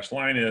red dashed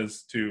line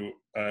is, to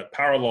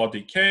power law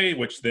decay,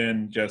 which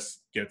then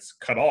just gets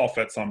cut off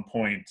at some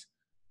point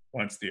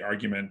once the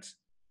argument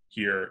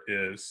here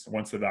is,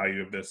 once the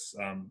value of this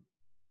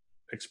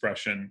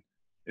expression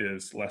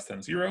is less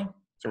than 0.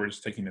 So we're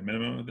just taking the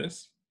minimum of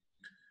this.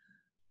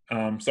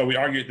 So we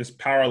argue this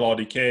power law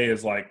decay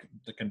is like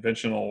the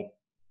conventional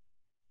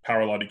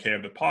power law decay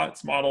of the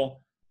Potts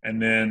model. And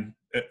then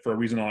for a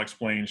reason I'll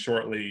explain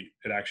shortly,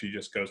 it actually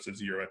just goes to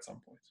 0 at some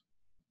point.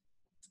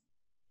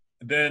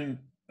 Then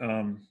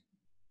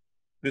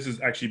this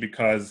is actually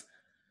because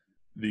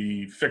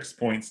the fixed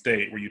point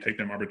state, where you take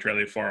them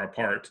arbitrarily far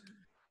apart,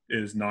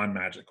 is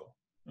non-magical.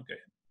 Okay,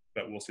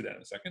 but we'll see that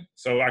in a second.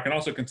 So I can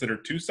also consider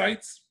 2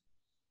 sites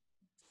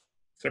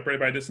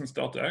separated by distance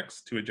delta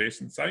x, 2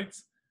 adjacent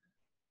sites.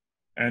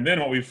 And then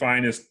what we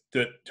find is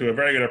that to a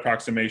very good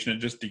approximation, it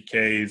just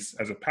decays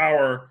as a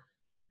power.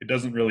 It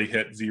doesn't really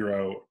hit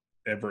 0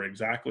 ever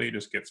exactly. It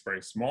just gets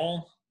very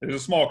small. There's a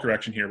small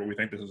correction here, but we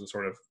think this is a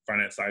sort of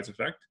finite size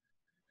effect.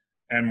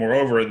 And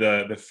moreover,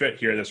 the fit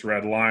here, this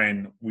red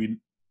line, we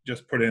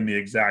just put in the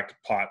exact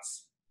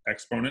Potts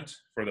exponent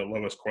for the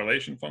lowest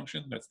correlation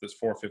function. That's this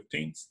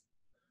 4/15.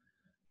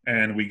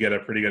 And we get a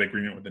pretty good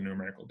agreement with the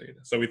numerical data.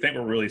 So we think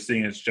what we're really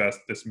seeing is just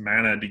this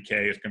mana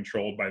decay is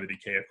controlled by the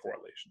decay of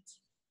correlations.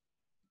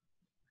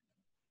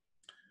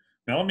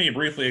 Now let me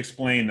briefly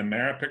explain the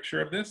Mara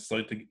picture of this,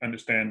 so to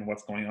understand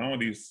what's going on with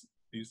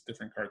these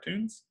different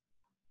cartoons.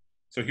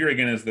 So here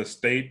again is the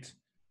state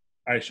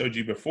I showed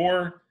you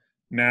before.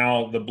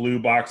 Now the blue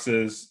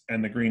boxes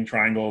and the green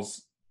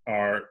triangles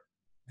are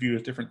viewed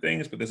as different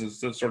things, but this is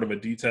sort of a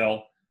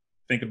detail.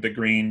 Think of the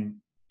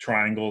green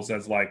triangles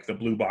as like the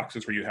blue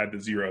boxes where you had the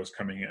zeros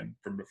coming in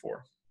from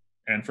before.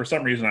 And for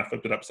some reason I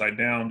flipped it upside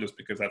down just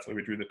because that's the way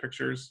we drew the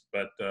pictures,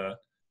 but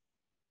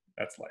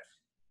that's life.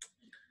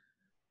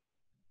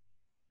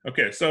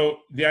 Okay, so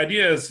the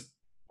idea is,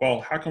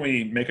 well, how can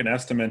we make an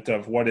estimate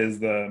of what is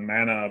the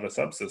mana of a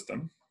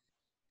subsystem?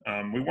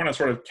 We want to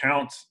sort of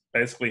count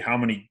basically how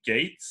many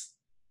gates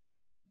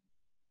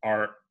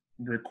are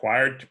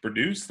required to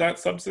produce that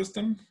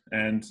subsystem.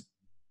 And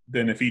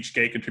then if each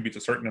gate contributes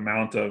a certain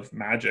amount of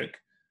magic,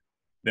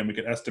 then we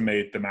could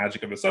estimate the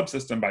magic of a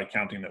subsystem by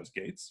counting those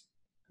gates.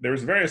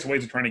 There's various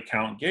ways of trying to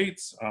count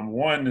gates.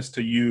 One is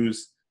to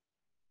use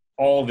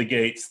all the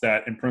gates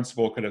that in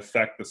principle could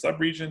affect the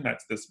subregion.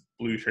 That's this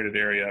blue shaded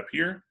area up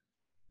here.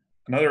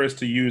 Another is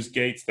to use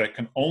gates that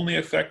can only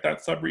affect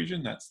that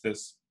subregion. That's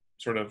this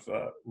sort of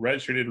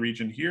red shaded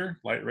region here,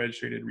 light red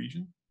shaded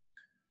region.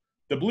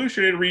 The blue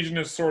shaded region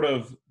is sort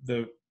of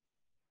the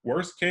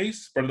worst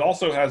case, but it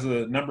also has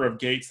a number of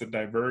gates that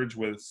diverge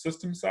with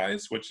system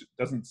size, which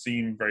doesn't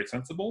seem very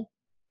sensible.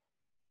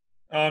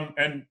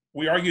 And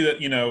we argue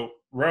that, you know,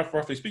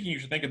 roughly speaking, you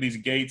should think of these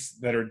gates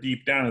that are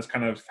deep down as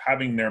kind of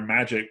having their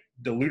magic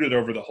diluted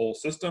over the whole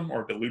system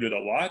or diluted a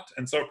lot.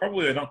 And so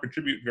probably they don't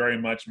contribute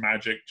very much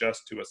magic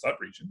just to a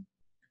subregion.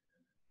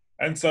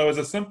 And so as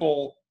a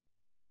simple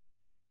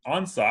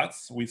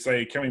ansatz, we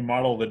say, can we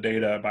model the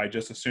data by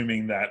just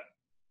assuming that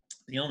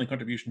the only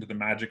contribution to the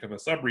magic of a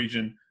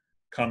subregion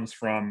comes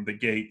from the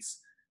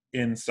gates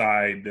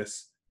inside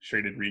this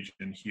shaded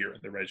region here,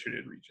 the red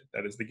shaded region.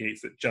 That is the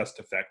gates that just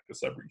affect the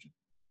subregion.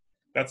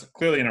 That's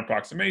clearly an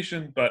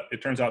approximation, but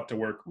it turns out to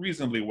work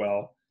reasonably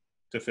well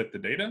to fit the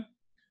data.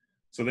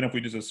 So then if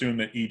we just assume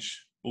that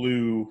each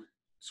blue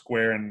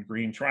square and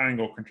green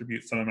triangle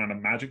contributes some amount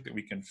of magic that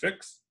we can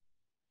fix,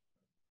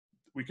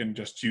 we can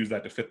just choose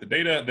that to fit the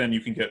data, then you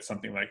can get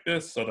something like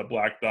this. So the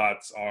black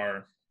dots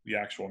are the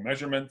actual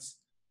measurements.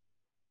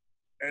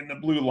 And the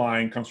blue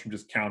line comes from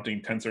just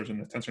counting tensors in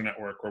the tensor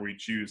network where we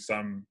choose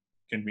some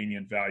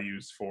convenient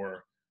values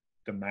for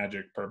the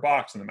magic per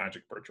box and the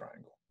magic per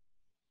triangle.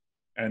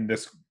 And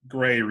this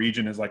gray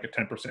region is like a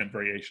 10%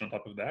 variation on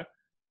top of that,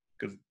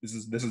 because this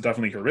is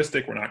definitely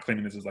heuristic. We're not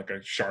claiming this is like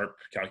a sharp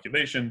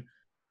calculation,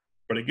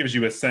 but it gives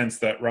you a sense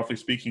that roughly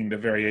speaking, the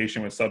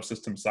variation with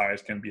subsystem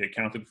size can be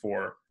accounted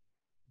for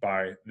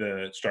by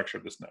the structure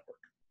of this network.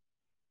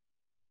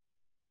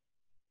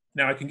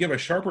 Now I can give a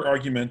sharper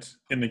argument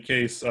in the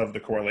case of the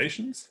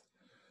correlations.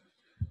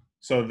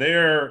 So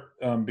there,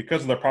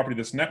 because of the property of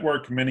this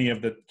network, many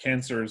of the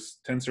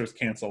tensors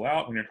cancel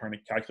out when you're trying to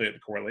calculate the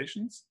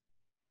correlations.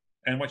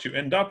 And what you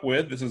end up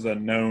with, this is a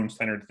known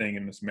standard thing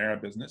in this Mera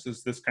business,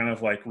 is this kind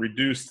of like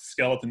reduced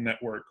skeleton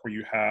network where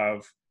you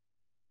have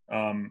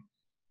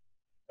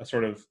a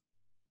sort of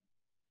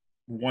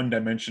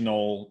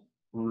one-dimensional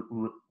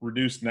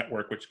reduced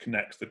network which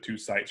connects the two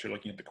sites you're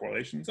looking at the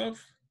correlations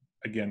of.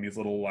 Again, these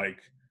little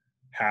like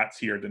hats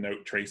here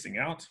denote tracing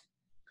out.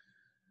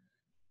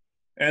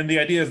 And the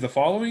idea is the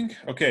following.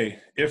 Okay,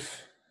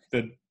 if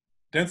the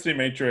density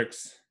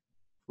matrix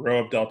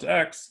rho of delta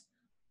x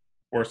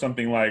or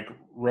something like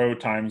rho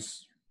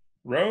times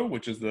rho,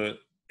 which is the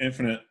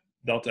infinite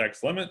delta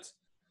x limit,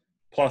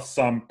 plus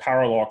some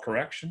power law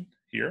correction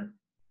here,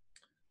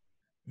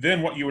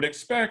 then what you would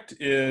expect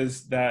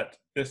is that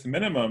this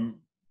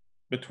minimum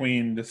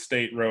between the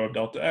state rho of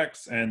delta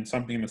x and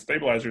something in the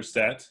stabilizer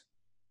set,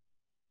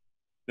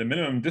 the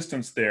minimum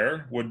distance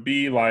there would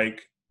be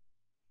like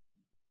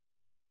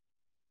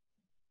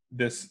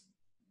this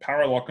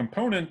power law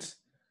component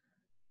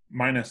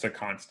minus a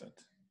constant,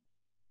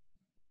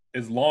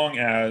 as long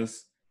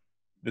as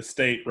the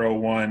state rho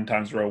 1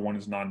 times rho 1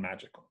 is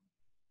non-magical.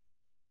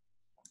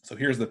 So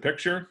here's the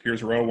picture.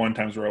 Here's rho 1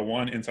 times rho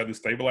 1 inside the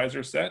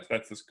stabilizer set.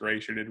 That's this gray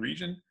shaded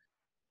region.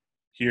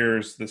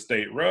 Here's the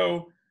state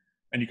rho.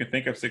 And you can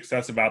think of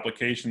successive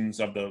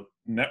applications of the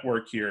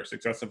network here,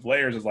 successive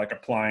layers, as like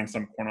applying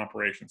some quantum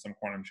operation, some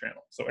quantum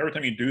channel. So every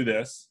time you do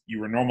this,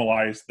 you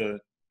renormalize the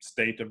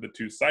state of the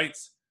two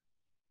sites.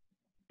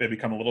 They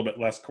become a little bit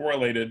less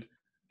correlated,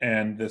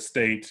 and the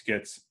state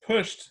gets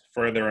pushed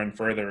further and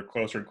further,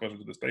 closer and closer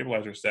to the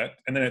stabilizer set.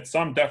 And then at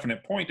some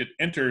definite point, it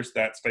enters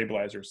that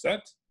stabilizer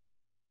set,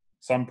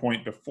 some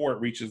point before it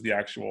reaches the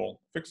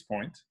actual fixed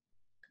point.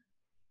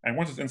 And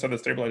once it's inside the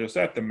stabilizer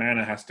set, the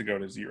mana has to go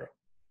to 0.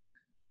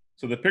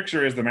 So the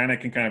picture is the mana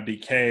can kind of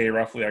decay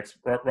roughly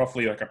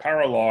like a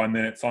power law, and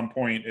then at some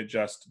point it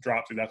just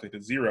drops exactly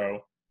to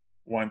 0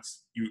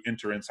 once you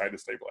enter inside the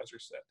stabilizer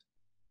set.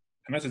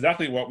 And that's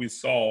exactly what we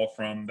saw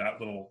from that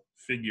little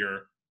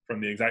figure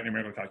from the exact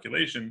numerical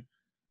calculation,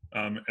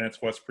 and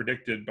it's what's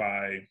predicted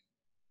by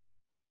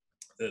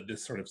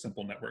this sort of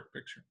simple network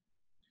picture.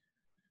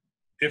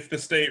 If the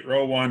state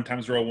rho 1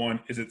 times rho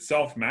 1 is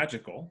itself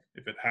magical,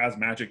 if it has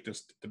magic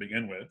just to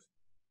begin with,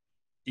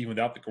 even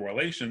without the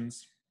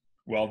correlations,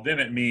 well, then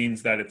it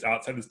means that it's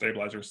outside the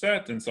stabilizer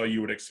set, and so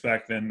you would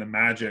expect then the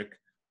magic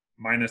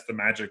minus the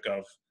magic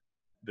of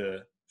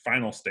the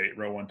final state,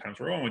 rho 1 times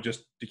rho 1, would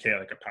just decay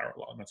like a power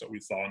law, and that's what we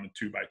saw in the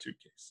 2x2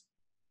 case.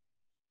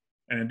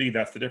 And indeed,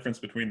 that's the difference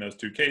between those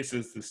two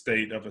cases. The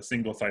state of a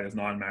single site is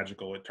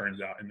non-magical, it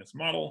turns out, in this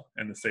model,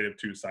 and the state of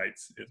two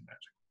sites is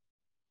magical.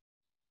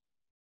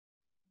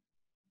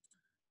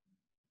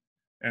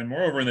 And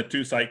moreover, in the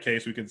 2-site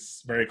case, we could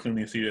very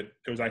clearly see that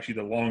it was actually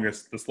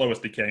the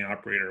slowest decaying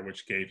operator,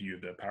 which gave you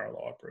the power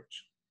law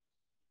approach.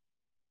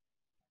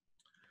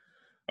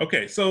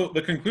 Okay, so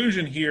the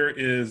conclusion here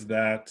is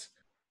that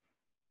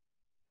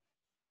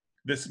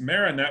this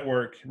Mera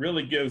network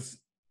really gives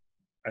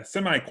a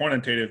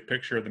semi-quantitative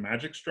picture of the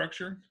magic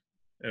structure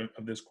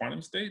of this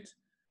quantum state.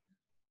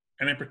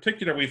 And in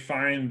particular, we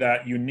find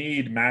that you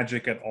need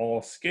magic at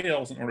all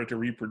scales in order to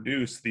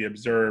reproduce the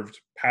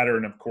observed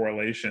pattern of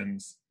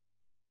correlations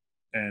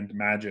and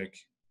magic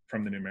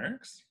from the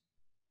numerics.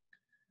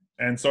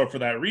 And so for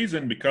that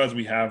reason, because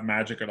we have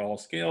magic at all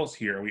scales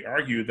here, we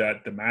argue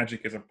that the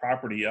magic is a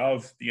property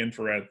of the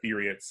infrared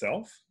theory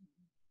itself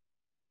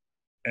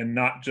and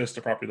not just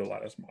a property of the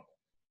lattice model.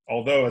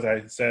 Although, as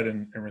I said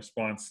in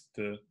response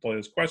to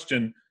Tolia's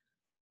question,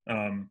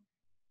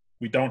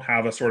 we don't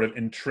have a sort of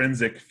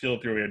intrinsic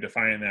field theory of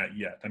defining that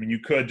yet. I mean, you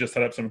could just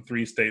set up some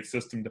 3-state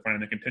system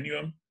defining the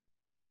continuum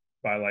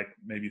by like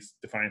maybe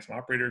defining some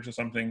operators or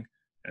something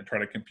and try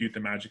to compute the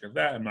magic of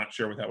that. I'm not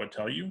sure what that would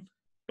tell you,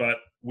 but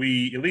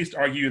we at least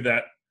argue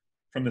that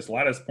from this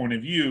lattice point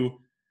of view,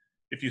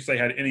 if you say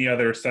had any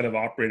other set of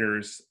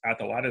operators at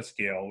the lattice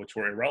scale, which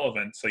were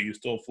irrelevant, so you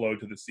still flow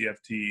to the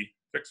CFT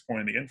fixed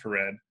point in the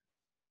infrared,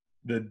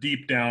 the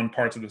deep down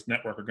parts of this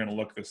network are going to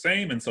look the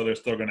same, and so they're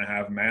still going to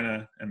have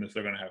mana and they're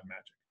still going to have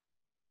magic.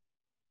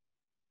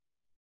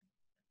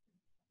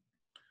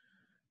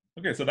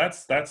 Okay, so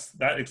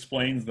that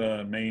explains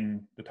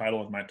the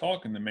title of my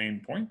talk and the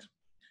main point.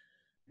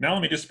 Now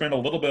let me just spend a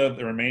little bit of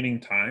the remaining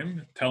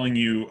time telling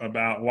you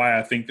about why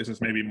I think this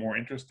is maybe more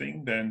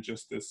interesting than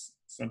just this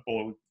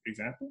simple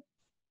example.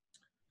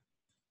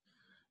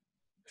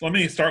 So let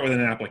me start with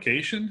an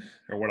application,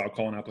 or what I'll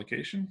call an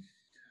application.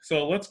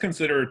 So let's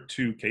consider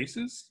 2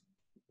 cases.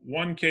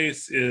 One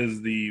case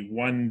is the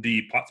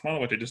 1D POTS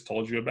model, which I just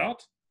told you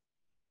about,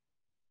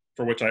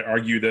 for which I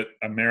argue that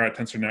a Mera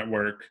tensor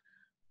network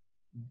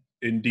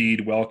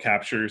indeed well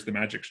captures the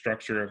magic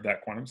structure of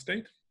that quantum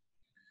state.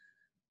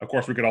 Of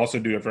course, we could also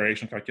do a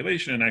variation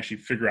calculation and actually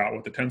figure out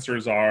what the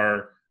tensors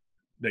are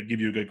that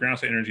give you a good ground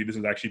state energy. This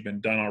has actually been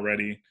done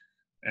already.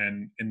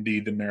 And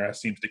indeed, the Mera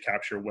seems to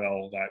capture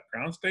well that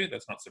ground state.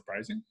 That's not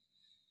surprising.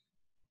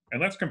 And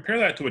let's compare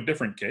that to a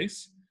different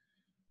case,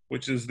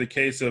 which is the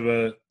case of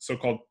a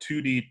so-called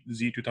 2D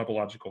Z2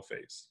 topological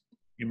phase.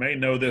 You may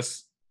know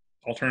this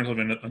alternative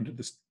under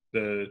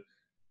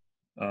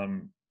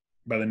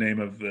by the name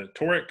of the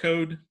toric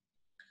code.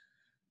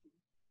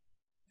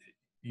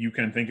 You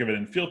can think of it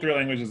in field theory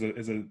language as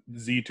a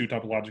Z2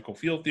 topological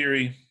field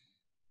theory.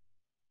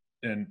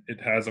 And it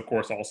has, of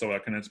course, also a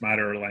condensed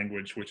matter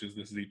language, which is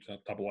this Z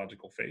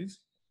topological phase,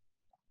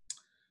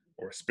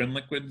 or spin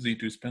liquid,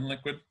 Z2 spin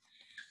liquid.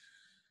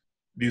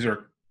 These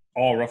are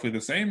all roughly the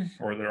same,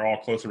 or they're all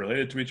closely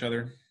related to each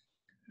other.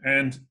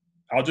 And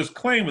I'll just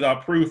claim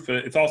without proof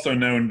that it's also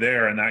known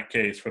there in that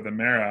case for the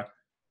Mera,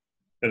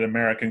 that a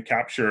Mera can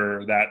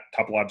capture that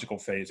topological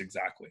phase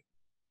exactly.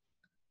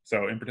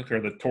 So in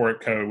particular, the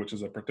toric code, which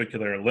is a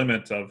particular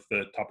limit of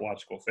the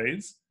topological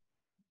phase,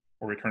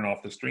 where we turn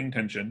off the string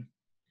tension,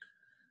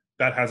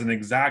 that has an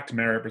exact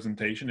Mera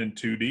representation in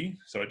 2D,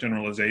 so a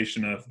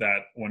generalization of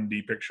that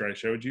 1D picture I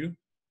showed you,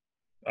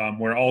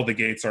 where all the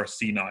gates are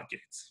C0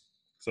 gates.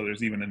 So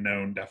there's even a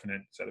known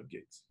definite set of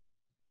gates.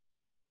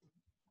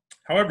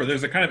 However,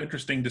 there's a kind of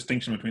interesting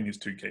distinction between these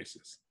 2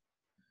 cases.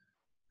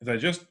 As I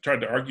just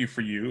tried to argue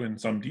for you in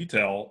some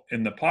detail,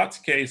 in the POTS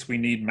case, we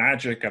need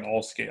magic at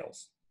all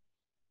scales.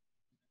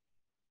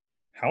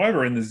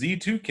 However, in the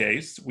Z2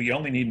 case, we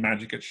only need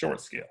magic at short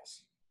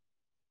scales.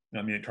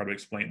 Let me try to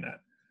explain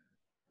that.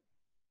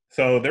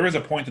 So there is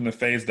a point in the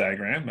phase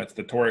diagram, that's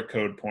the toric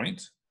code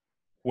point,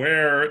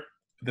 where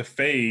the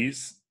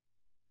phase,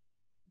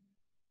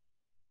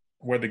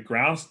 where the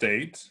ground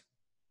state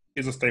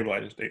is a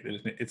stabilizer state.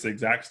 It's an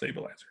exact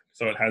stabilizer.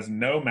 So it has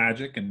no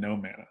magic and no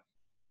mana.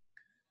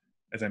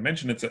 As I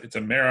mentioned, it's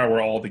a Mera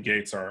where all the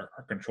gates are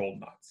controlled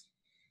knots.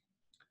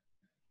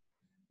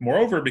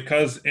 Moreover,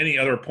 because any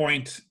other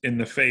point in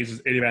the phase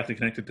is adiabatically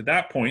connected to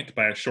that point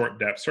by a short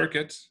depth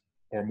circuit,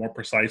 or more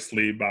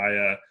precisely by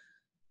a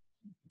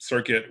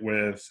circuit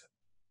with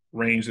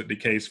range that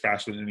decays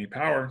faster than any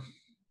power,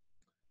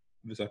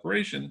 this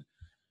operation,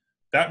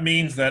 that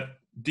means that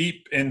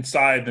deep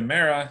inside the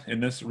Mera, in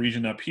this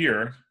region up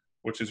here,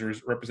 which is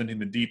representing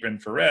the deep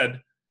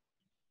infrared,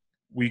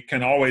 we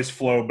can always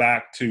flow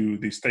back to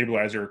the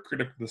stabilizer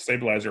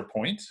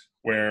point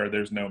where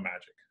there's no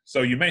magic.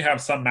 So you may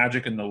have some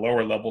magic in the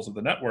lower levels of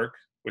the network,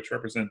 which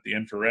represent the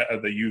infrared,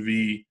 the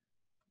UV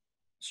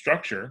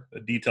structure,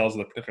 the details of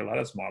the particular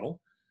lattice model.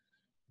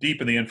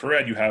 Deep in the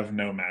infrared, you have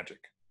no magic.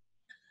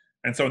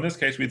 And so in this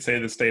case, we'd say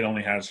the state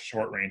only has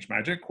short range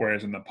magic,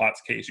 whereas in the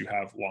POTS case, you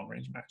have long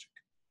range magic.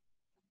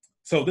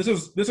 So this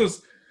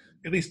is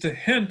at least a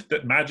hint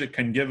that magic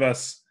can give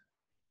us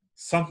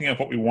something of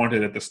what we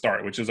wanted at the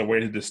start, which is a way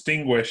to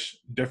distinguish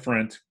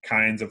different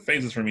kinds of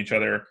phases from each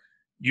other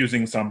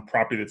using some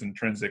property that's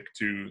intrinsic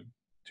to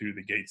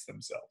the gates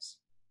themselves.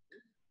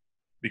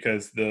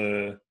 Because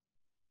the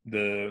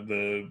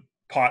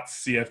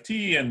POTS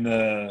CFT and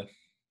the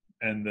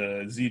and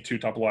the Z2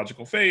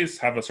 topological phase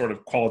have a sort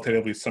of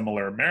qualitatively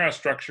similar Mera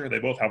structure. They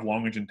both have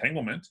long-range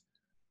entanglement,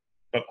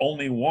 but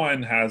only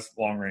one has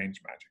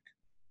long-range magic.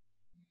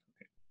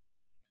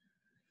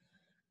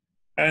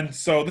 And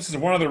so this is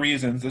one of the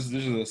reasons, this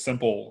is a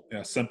simple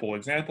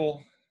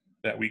example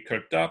that we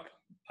cooked up,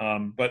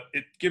 but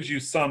it gives you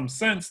some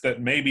sense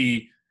that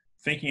maybe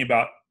thinking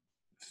about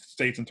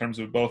states in terms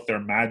of both their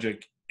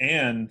magic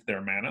and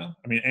their mana,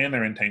 and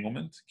their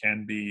entanglement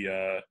can be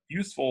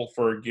useful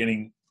for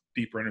gaining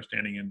deeper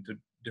understanding into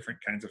different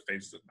kinds of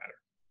phases of matter.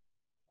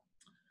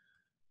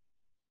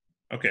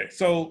 Okay,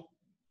 so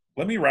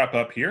let me wrap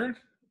up here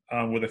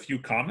with a few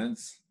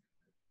comments.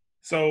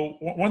 So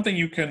one thing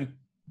you can,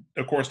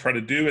 of course, try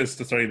to do is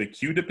to study the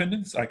Q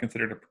dependence. I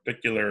considered a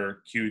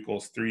particular Q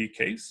equals 3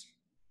 case.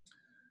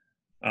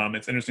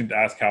 It's interesting to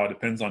ask how it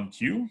depends on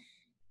Q.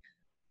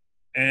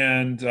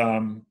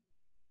 And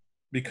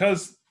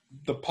because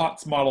the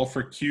Potts model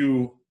for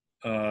Q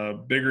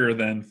bigger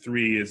than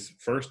 3 is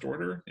first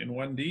order in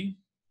 1D,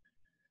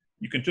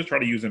 you can just try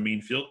to use a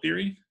mean field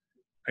theory.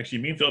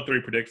 Actually, mean field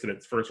theory predicts that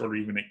it's first order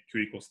even at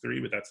Q equals 3,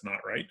 but that's not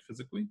right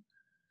physically.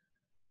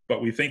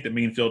 But we think that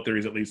mean field theory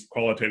is at least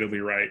qualitatively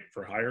right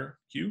for higher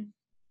Q.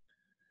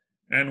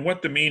 And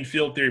what the mean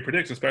field theory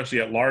predicts,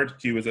 especially at large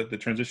Q, is that the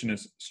transition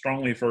is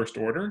strongly first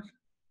order,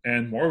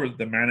 and moreover,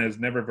 the mana is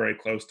never very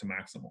close to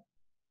maximal.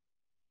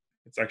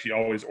 It's actually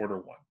always order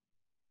 1.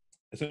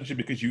 Essentially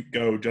because you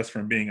go just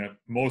from being a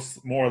more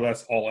or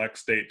less all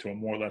X state to a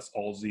more or less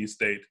all Z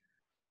state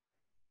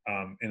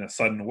in a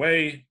sudden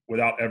way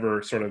without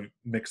ever sort of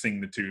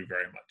mixing the two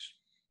very much.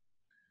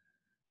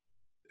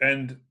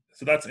 And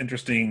so that's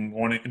interesting,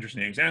 one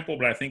interesting example,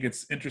 but I think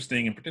it's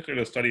interesting in particular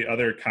to study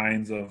other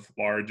kinds of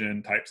large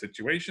N type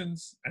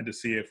situations and to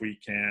see if we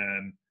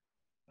can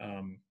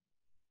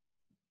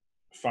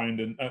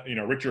find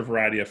a richer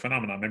variety of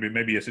phenomena.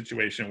 Maybe a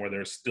situation where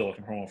there's still a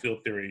conformal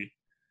field theory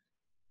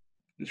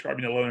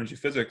describing a low energy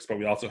physics, but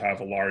we also have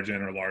a large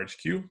N or large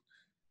Q.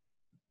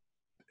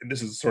 And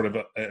this is sort of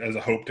as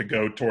a hope to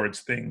go towards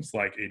things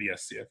like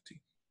ADS-CFT.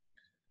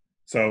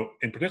 So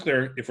in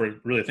particular, if we're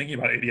really thinking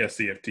about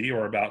ADS-CFT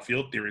or about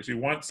field theories, we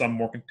want some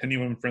more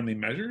continuum-friendly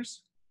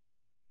measures.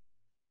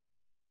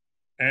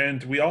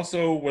 And we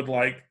also would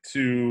like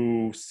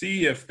to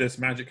see if this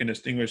magic can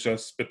distinguish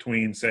us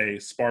between, say,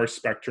 sparse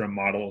spectrum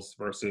models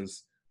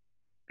versus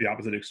the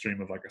opposite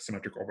extreme of like a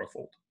symmetric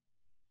orbifold.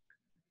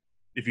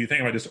 If you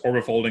think about just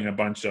orbifolding a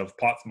bunch of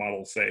Potts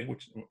models, say,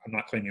 which I'm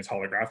not claiming is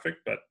holographic,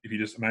 but if you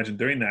just imagine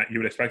doing that, you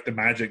would expect the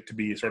magic to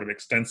be sort of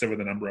extensive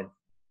with a number of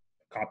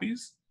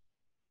copies.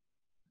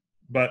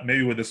 But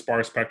maybe with the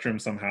sparse spectrum,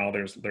 somehow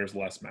there's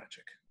less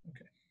magic.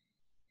 Okay.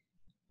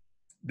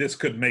 This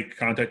could make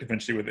contact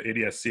eventually with the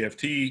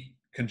ADS-CFT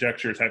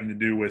conjectures having to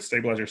do with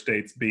stabilizer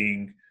states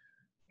being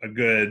a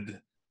good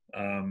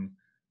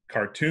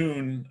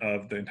cartoon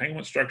of the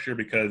entanglement structure,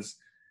 because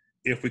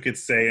if we could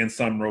say in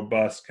some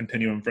robust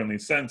continuum-friendly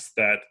sense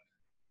that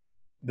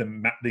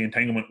the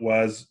entanglement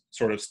was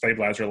sort of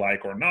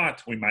stabilizer-like or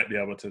not, we might be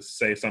able to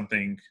say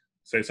something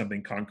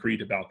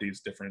concrete about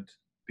these different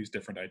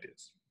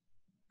ideas.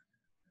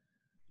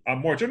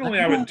 More generally,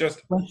 I would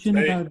just question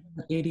say, about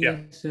the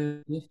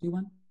ADS-CFT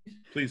one.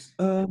 Please.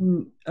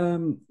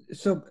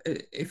 So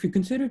if you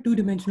consider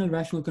two-dimensional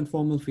rational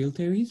conformal field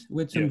theories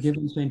with some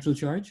given central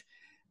charge,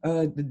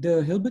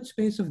 the Hilbert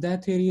space of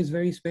that theory is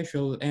very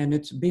special, and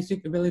it's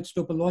it's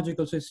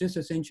topological, so it's just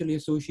essentially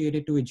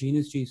associated to a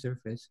genus G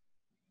surface.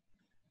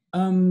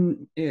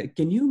 Can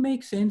you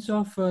make sense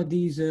of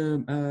these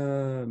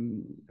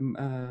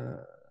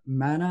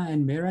mana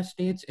and Mera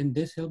states in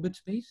this Hilbert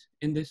space,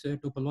 in this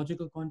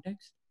topological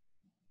context?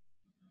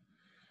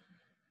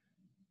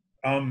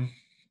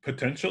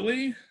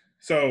 Potentially.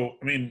 So,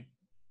 I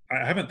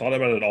haven't thought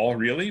about it at all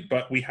really,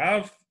 but we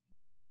have,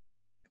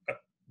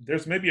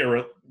 there's maybe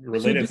a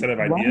related set of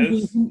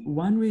ideas.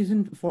 One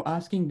reason for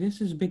asking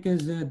this is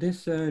because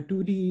these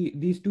 2D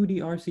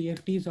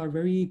RCFTs are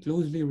very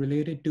closely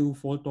related to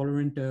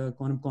fault-tolerant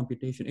quantum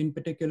computation, in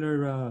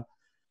particular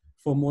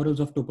for models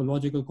of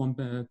topological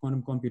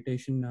quantum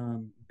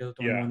computation built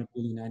on 1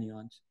 billion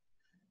anyons.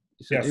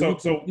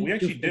 So we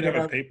actually did have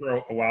a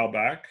paper a while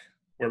back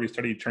where we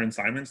studied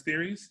Chern-Simons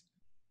theories.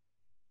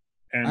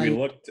 And we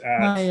looked at...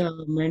 My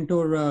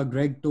mentor,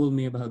 Greg, told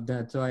me about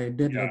that, so I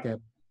did look at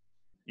it.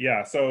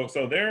 Yeah, so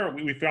there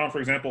we found, for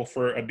example,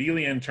 for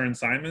abelian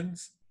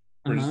Chern-Simons,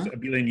 versus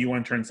abelian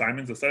U1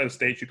 Chern-Simons, the set of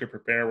states you could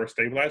prepare were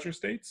stabilizer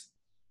states.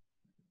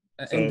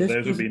 So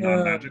those would be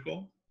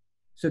non-magical.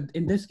 So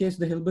in this case,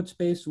 the Hilbert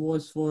space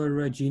was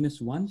for genus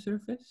 1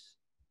 surface?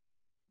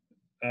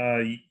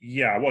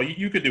 Yeah, well,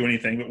 you could do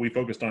anything, but we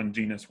focused on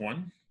genus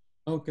 1.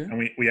 Okay.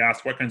 And we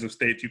asked what kinds of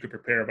states you could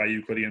prepare by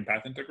Euclidean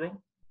path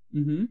integral.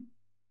 Mm-hmm.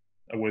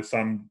 With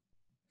some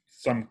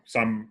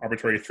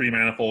arbitrary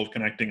 3-manifold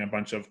connecting a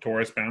bunch of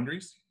torus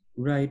boundaries.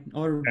 Right.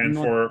 And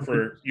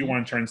for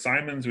U1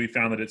 Chern-Simons, we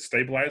found that it's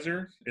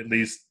stabilizer, at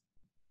least.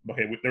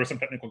 Okay, there was some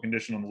technical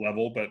condition on the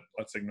level, but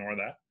let's ignore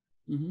that.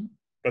 Mm-hmm.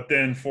 But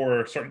then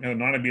for certain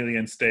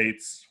non-abelian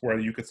states where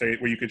you could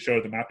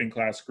show the mapping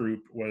class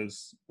group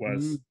was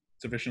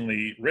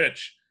sufficiently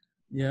rich,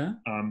 Yeah.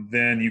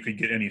 then you could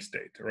get any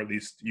state, or at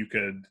least you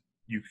could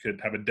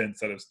have a dense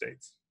set of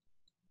states.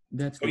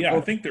 That's So cool. yeah, Oh,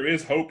 I think there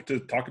is hope to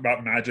talk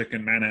about magic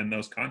and mana in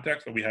those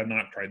contexts, but we have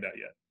not tried that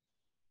yet.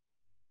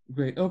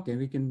 great. Okay,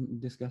 we can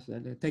discuss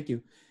that later. Thank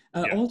you.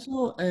 Yeah.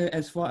 Also,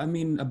 as far, I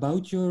mean,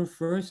 about your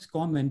first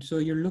comment, so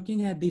you're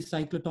looking at these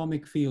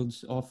cyclotomic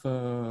fields of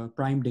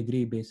prime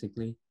degree,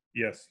 basically.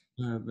 Yes.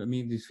 I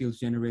mean, these fields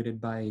generated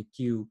by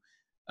Q.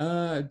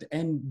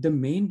 And the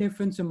main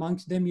difference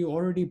amongst them, you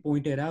already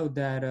pointed out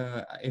that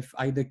if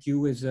either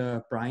Q is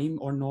prime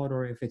or not,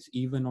 or if it's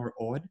even or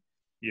odd.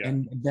 Yeah.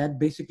 And that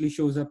basically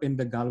shows up in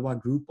the Galois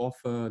group of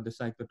the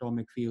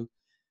cyclotomic field.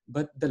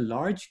 But the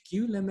large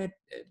Q limit,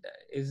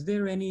 is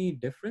there any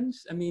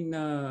difference? I mean,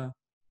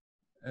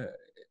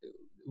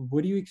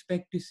 what do you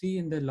expect to see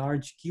in the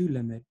large Q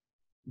limit?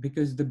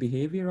 Because the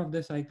behavior of the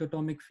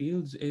cyclotomic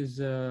fields is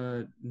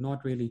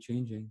not really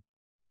changing.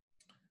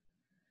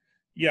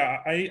 Yeah,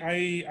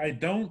 I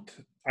don't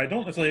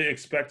necessarily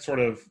expect sort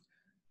of,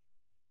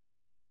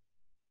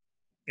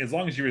 as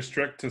long as you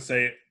restrict to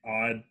say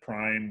odd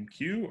prime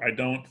Q, I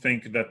don't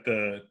think that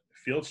the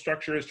field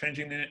structure is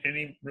changing in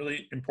any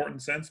really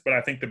important sense, but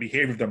I think the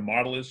behavior of the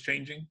model is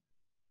changing,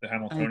 the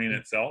Hamiltonian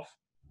itself.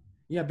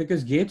 Yeah,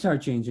 because gates are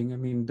changing. I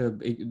mean,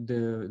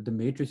 the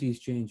matrices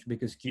change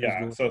because Q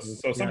is going.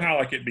 So somehow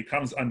like it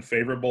becomes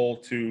unfavorable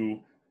to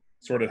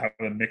sort of have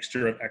a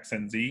mixture of X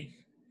and Z,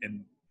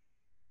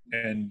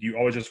 and you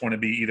always just want to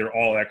be either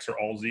all X or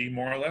all Z,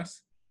 more or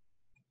less.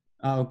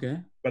 Okay.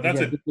 But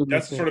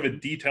that's sort of a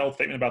detailed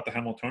statement about the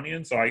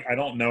Hamiltonian. So I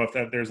don't know if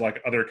there's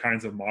like other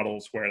kinds of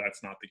models where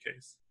that's not the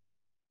case.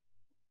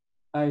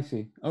 I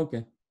see.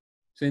 Okay.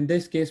 So in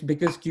this case,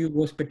 because Q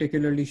was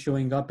particularly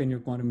showing up in your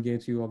quantum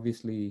gates, you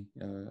obviously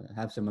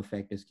have some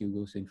effect as Q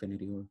goes to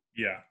infinity. Or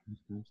yeah.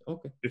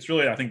 Okay. It's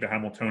really, I think, the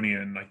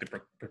Hamiltonian, like the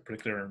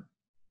particular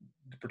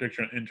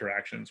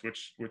interactions,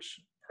 which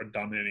are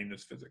dominating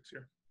this physics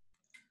here.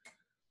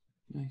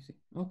 I see.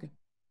 Okay.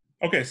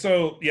 Okay,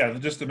 so yeah,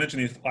 just to mention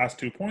these last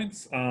 2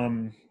 points,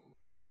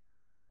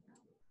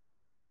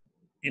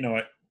 you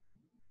know,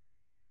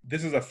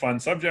 this is a fun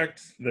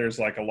subject. There's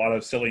like a lot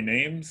of silly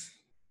names.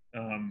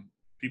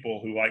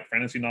 People who like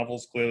fantasy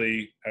novels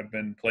clearly have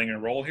been playing a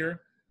role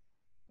here.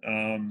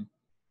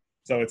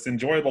 So it's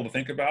enjoyable to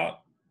think about,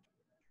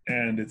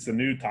 and it's a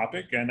new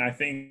topic. And I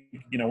think,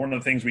 you know, one of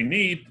the things we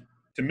need,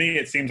 to me,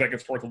 it seems like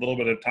it's worth a little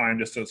bit of time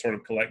just to sort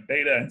of collect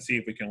data and see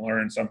if we can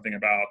learn something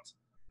about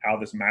how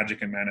this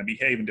magic and mana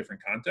behave in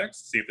different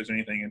contexts, see if there's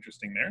anything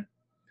interesting there.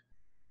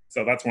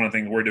 So that's one of the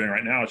things we're doing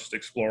right now, is just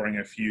exploring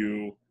a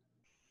few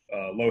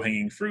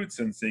low-hanging fruits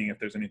and seeing if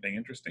there's anything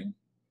interesting.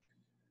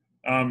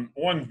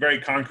 One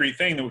very concrete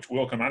thing which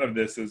will come out of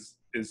this is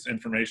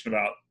information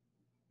about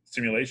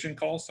simulation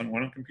calls on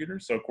quantum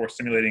computers. So of course,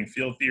 simulating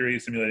field theory,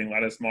 simulating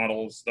lattice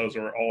models, those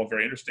are all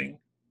very interesting.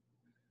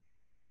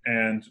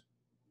 And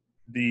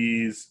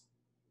these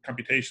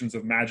computations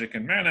of magic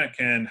and mana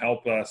can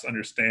help us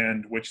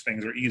understand which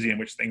things are easy and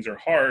which things are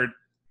hard,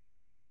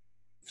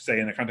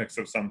 say in the context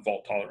of some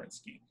fault tolerance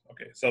scheme.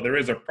 Okay, so there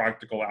is a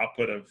practical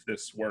output of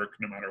this work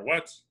no matter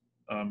what,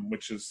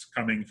 which is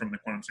coming from the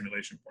quantum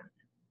simulation point of view.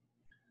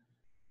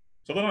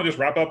 So then I'll just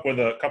wrap up with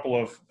a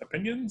couple of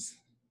opinions.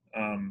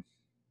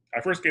 I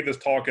first gave this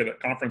talk at a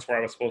conference where I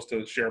was supposed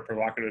to share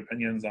provocative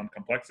opinions on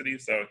complexity.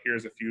 So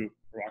here's a few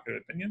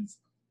provocative opinions,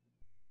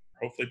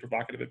 hopefully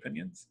provocative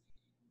opinions.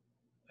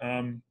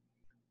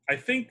 I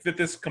think that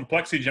this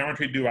complexity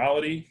geometry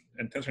duality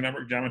and tensor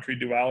network geometry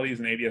dualities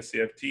in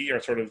ADS-CFT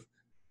are sort of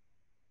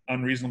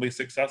unreasonably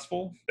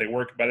successful. They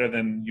work better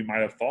than you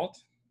might have thought,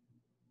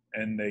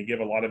 and they give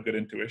a lot of good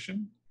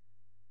intuition.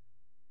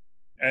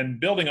 And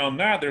building on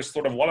that, there's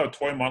sort of a lot of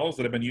toy models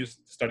that have been used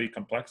to study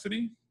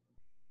complexity.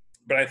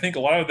 But I think a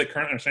lot of the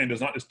current understanding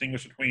does not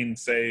distinguish between,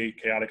 say,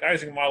 chaotic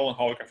Ising model and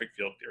holographic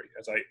field theory,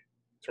 as I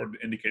sort of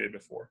indicated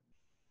before.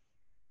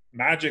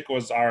 Magic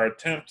was our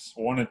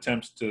one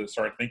attempt to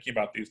start thinking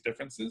about these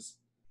differences.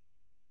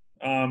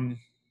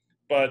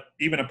 But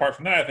even apart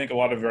from that, I think a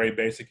lot of very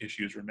basic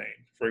issues remain.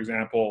 For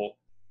example,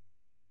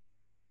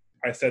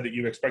 I said that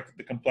you expected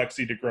the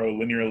complexity to grow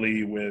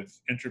linearly with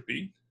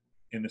entropy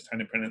in this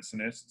time-dependent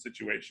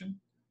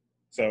situation.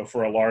 So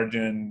for a large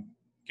N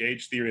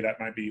gauge theory, that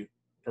might be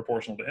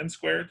proportional to n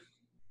squared.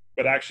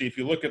 But actually, if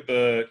you look at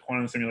the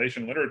quantum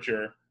simulation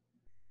literature,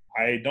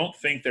 I don't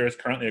think there is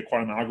currently a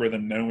quantum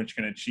algorithm known which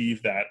can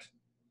achieve that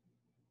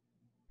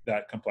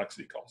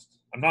complexity cost.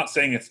 I'm not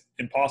saying it's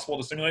impossible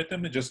to simulate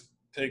them. It just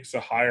takes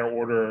a higher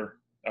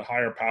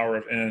power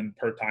of n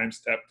per time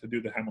step to do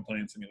the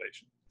Hamiltonian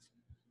simulation.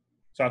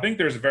 So I think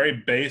there's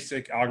very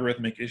basic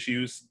algorithmic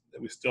issues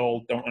that we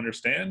still don't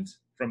understand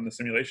from the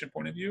simulation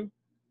point of view.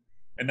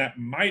 And that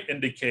might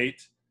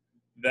indicate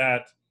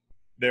that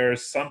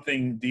there's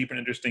something deep and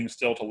interesting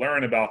still to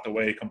learn about the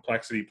way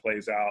complexity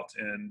plays out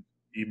in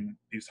even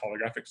these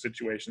holographic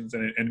situations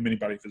and in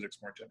many-body physics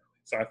more generally.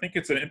 So I think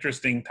it's an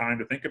interesting time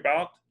to think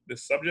about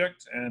this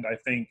subject, and I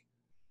think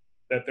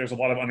that there's a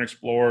lot of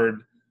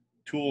unexplored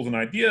tools and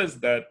ideas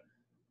that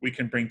we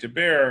can bring to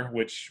bear,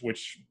 which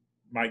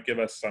might give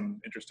us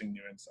some interesting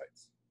new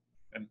insights.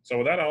 And so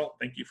with that, I'll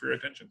thank you for your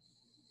attention.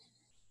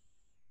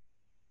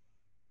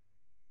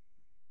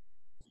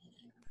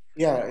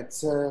 Yeah,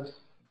 it's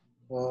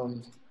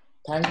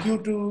thank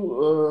you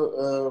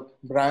to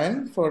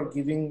Brian for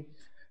giving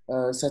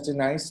such a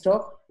nice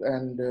talk.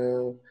 And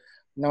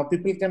now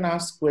people can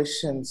ask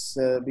questions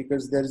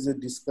because there is a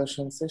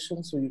discussion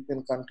session, so you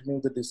can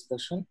continue the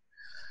discussion.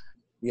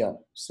 Yeah,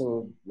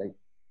 so like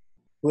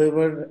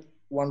whoever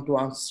want to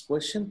ask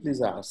question,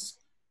 please ask.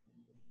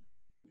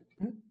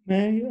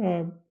 May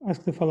I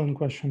ask the following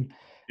question?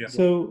 Yeah.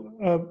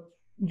 So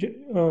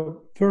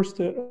first,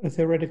 a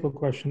theoretical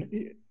question.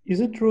 Is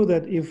it true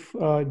that if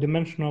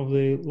dimension of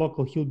the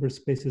local Hilbert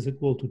space is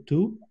equal to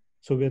 2,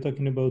 so we're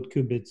talking about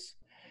qubits,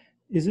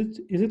 is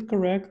it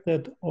correct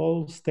that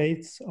all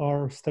states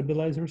are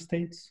stabilizer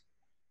states?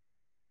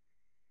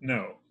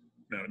 No,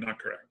 not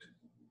correct.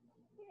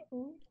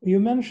 You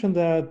mentioned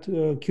that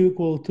q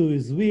equal 2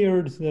 is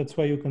weird, that's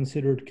why you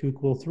considered q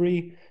equal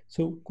 3.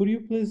 So could you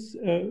please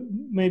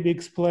maybe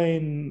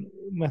explain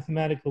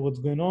mathematically what's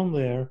going on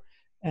there,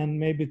 and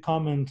maybe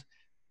comment,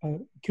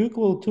 q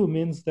equal 2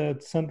 means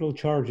that central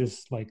charge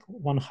is like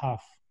 1/2.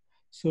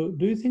 So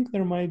do you think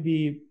there might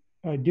be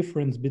a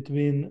difference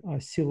between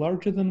C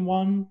larger than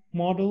 1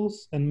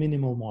 models and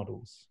minimal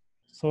models?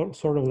 So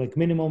sort of like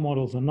minimal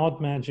models are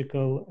not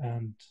magical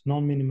and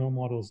non-minimal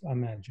models are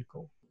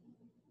magical.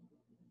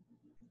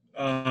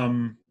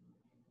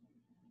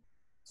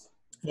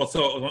 Well,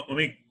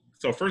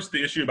 so first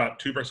the issue about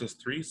 2 versus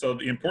 3. So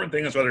the important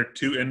thing is whether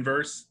 2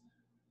 inverse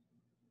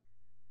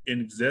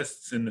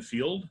exists in the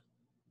field.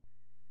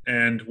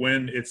 And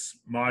when it's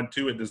mod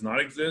 2, it does not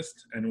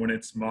exist. And when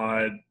it's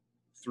mod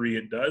 3,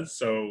 it does.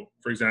 So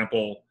for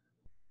example,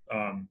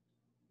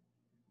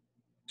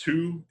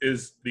 2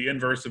 is the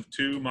inverse of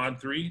 2 mod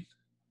 3.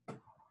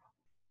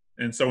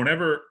 And so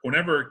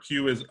whenever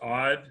q is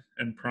odd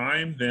and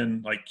prime,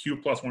 then like q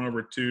plus 1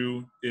 over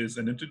 2 is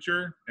an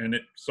integer, and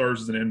it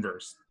serves as an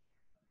inverse.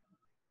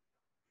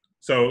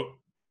 So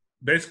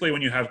basically,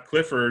 when you have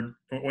Clifford,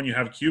 when you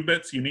have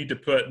qubits, you need to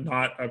put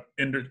not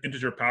an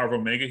integer power of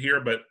omega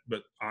here, but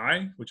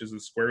I, which is the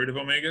square root of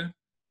omega.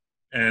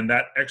 And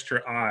that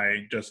extra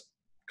I just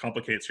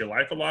complicates your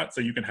life a lot. So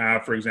you can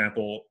have, for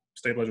example,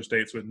 stabilizer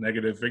states with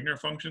negative Wigner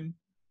function.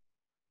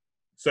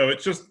 So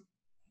it's just,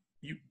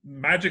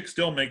 magic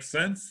still makes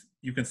sense.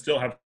 You can still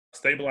have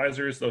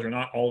stabilizers. Those are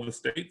not all of the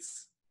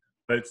states,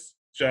 but it's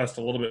just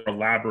a little bit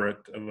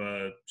elaborate of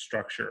a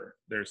structure.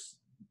 There's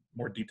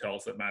more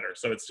details that matter.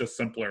 So it's just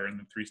simpler in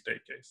the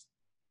 3-state case.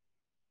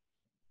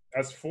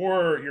 As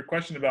for your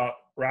question about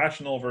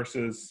rational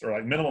versus, or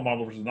like minimal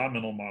model versus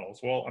non-minimal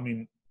models, well, I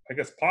mean, I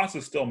guess POS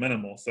is still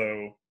minimal.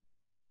 So,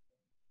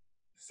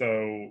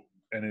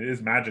 and it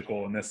is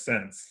magical in this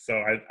sense. So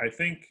I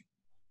think,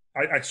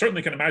 I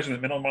certainly can imagine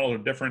that minimal models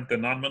are different than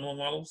non-minimal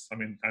models. I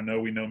mean, I know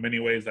we know many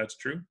ways that's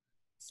true.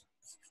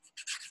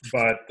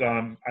 But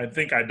I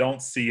think I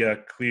don't see a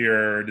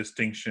clear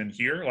distinction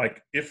here.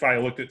 Like if I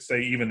looked at,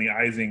 say, even the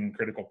Ising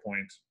critical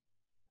point,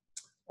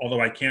 although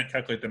I can't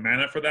calculate the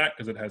mana for that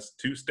because it has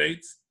 2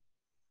 states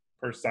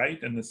per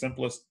site in the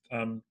simplest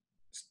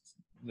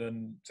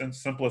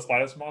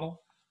lattice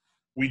model,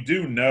 we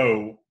do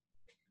know,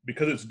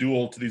 because it's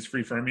dual to these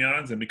free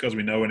fermions, and because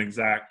we know an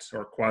exact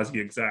or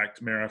quasi-exact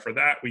Mara for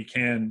that, we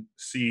can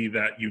see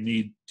that you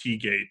need T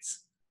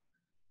gates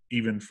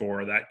even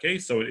for that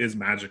case. So it is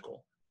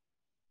magical.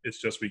 It's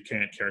just we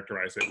can't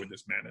characterize it with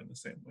this mana in the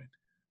same way.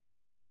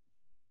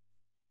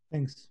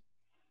 Thanks.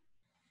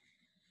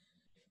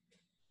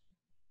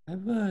 I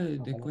have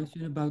the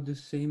question about the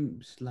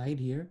same slide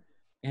here,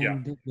 and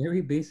Yeah. they're very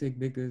basic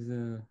because,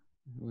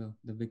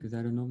 because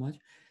I don't know much.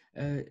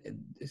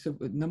 So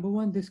number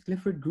one, this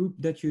Clifford group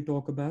that you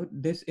talk about,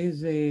 this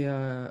is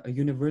a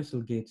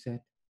universal gate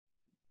set.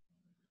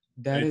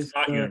 That it's is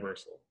not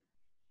universal.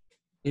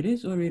 It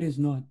is, or it is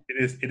not?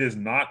 It is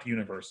not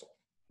universal.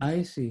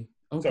 I see.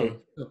 Okay.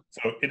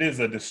 So it is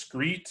a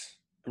discrete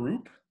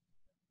group.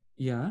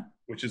 Yeah.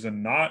 Which is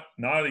not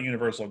a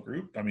universal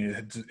group. I mean,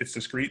 it's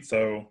discrete,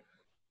 so,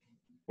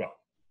 well,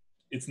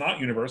 it's not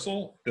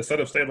universal. The set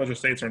of stabilizer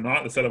states are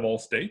not the set of all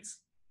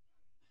states.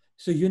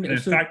 So and in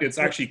fact, it's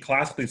actually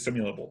classically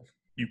simulable.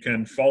 You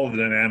can follow the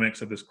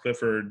dynamics of these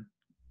Clifford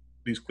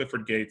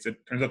gates.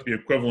 It turns out to be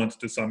equivalent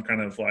to some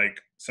kind of like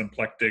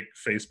symplectic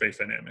phase space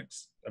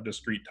dynamics of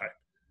discrete type.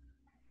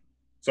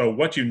 So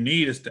what you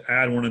need is to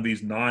add one of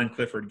these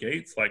non-Clifford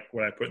gates, like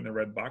what I put in the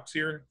red box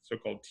here,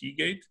 so-called T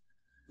gate.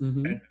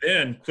 Mm-hmm. And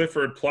then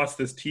Clifford plus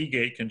this T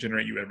gate can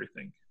generate you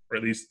everything, or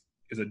at least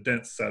is a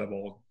dense set of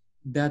all.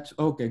 That's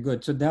okay,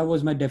 good. So that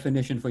was my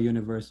definition for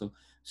universal.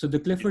 So the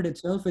Clifford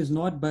itself is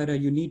not, but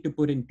you need to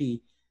put in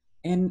T.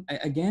 And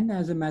again,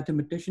 as a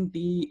mathematician,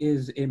 T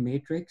is a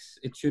matrix.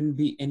 It shouldn't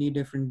be any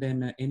different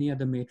than any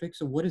other matrix.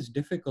 So what does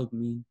difficult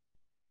mean?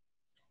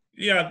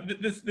 Yeah,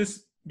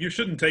 this you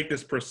shouldn't take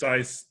this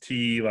precise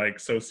T like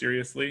so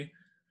seriously.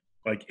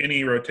 Like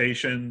any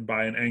rotation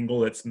by an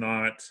angle, it's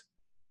not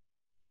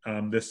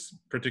this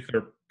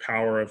particular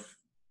power of,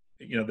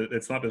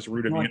 it's not this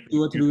root of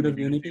unity. Root of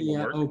unity,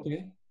 yeah,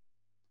 okay.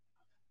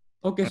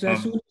 Okay, so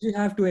as soon as you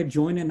have to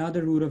adjoin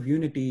another root of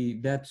unity,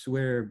 that's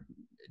where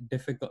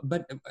difficult.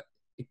 But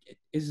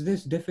is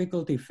this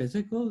difficulty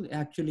physical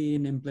actually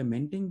in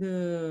implementing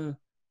the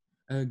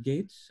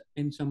gates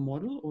in some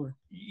model, or?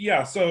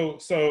 Yeah,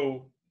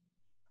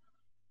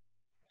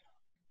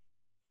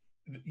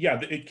 yeah,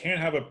 it can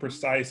have a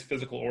precise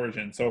physical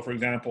origin. So for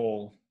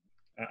example,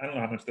 I don't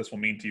know how much this will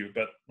mean to you,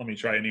 but let me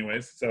try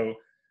anyways. So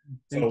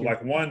Thank you.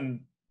 like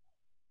one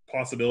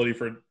possibility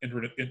for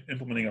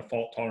implementing a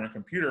fault-tolerant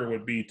computer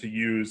would be to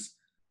use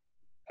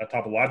a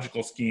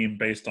topological scheme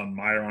based on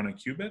Majorana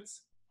qubits.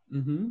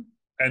 Mm-hmm.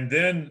 And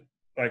then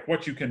like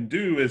what you can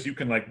do is you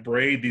can like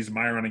braid these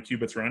Majorana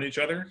qubits around each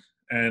other,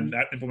 and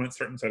that implements a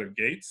certain set of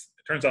gates.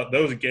 It turns out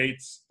those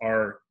gates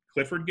are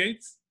Clifford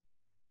gates.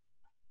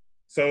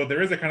 So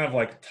there is a kind of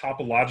like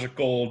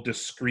topological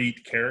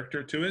discrete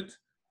character to it,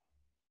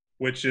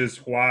 which is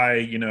why,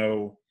 you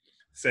know,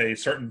 say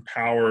certain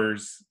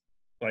powers,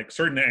 like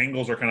certain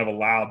angles are kind of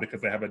allowed because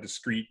they have a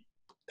discrete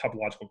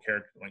topological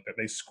character like that.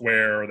 They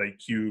square or they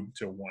cube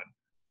to one.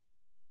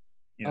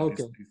 You know,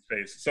 Okay. these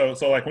spaces.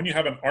 So like when you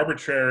have an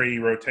arbitrary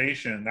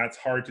rotation, that's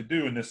hard to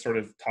do in this sort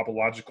of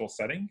topological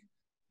setting.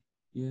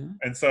 Yeah.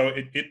 And so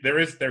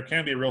there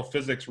can be a real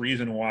physics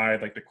reason why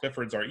like the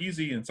Cliffords are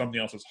easy and something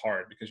else is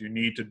hard, because you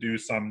need to do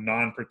some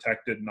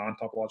non-protected,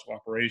 non-topological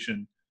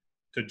operation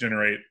to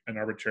generate an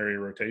arbitrary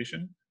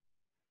rotation,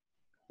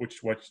 which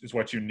is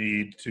what you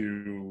need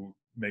to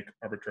make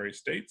arbitrary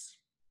states.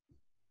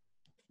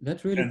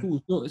 That's really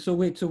cool. So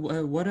wait, so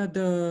what are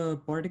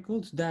the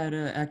particles that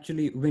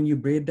actually, when you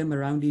braid them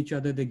around each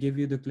other, they give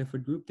you the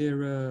Clifford group? They're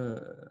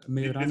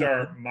These Majorana.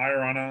 are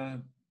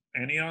Majorana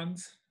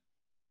anions.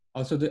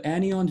 Oh, so the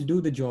anions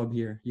do the job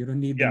here. You don't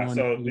need the Yeah, non.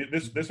 so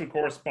this would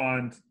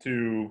correspond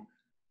to,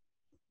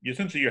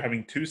 essentially you're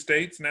having two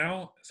states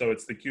now. So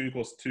it's the Q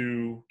equals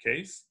 2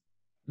 case.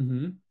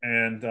 Mm-hmm.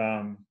 And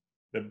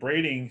the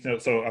braiding,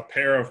 so a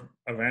pair of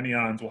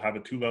anions will have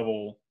a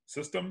 2-level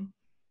system,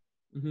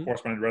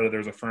 corresponding to whether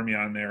there's a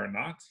fermion there or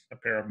not, a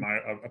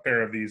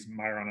pair of these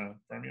Majorana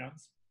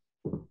fermions.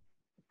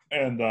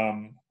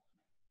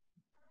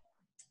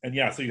 And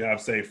yeah, so you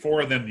have, say,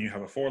 4 of them, you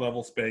have a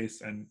 4-level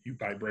space, and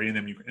by braiding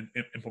them, you can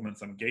implement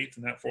some gates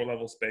in that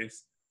 4-level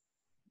space.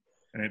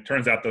 And it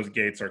turns out those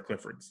gates are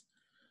Cliffords.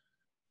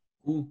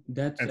 Ooh,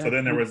 that's and so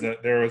then there was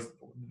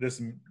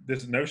this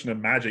notion of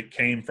magic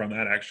came from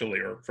that, actually,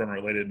 or from a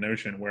related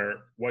notion, where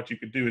what you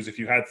could do is if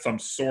you had some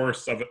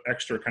source of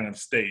extra kind of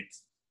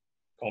states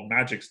called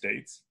magic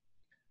states,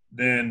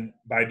 then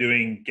by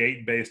doing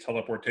gate-based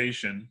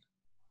teleportation,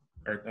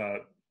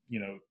 or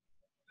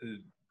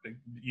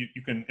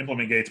you can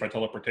implement gates by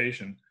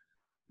teleportation,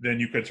 then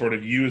you could sort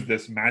of use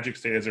this magic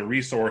state as a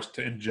resource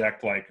to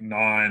inject like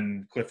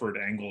non-Clifford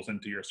angles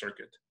into your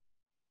circuit.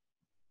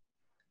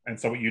 And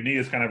so what you need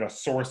is kind of a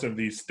source of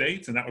these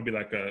states, and that would be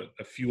like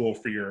a fuel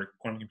for your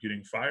quantum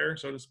computing fire,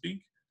 so to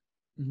speak.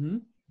 Mm-hmm.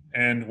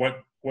 And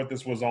what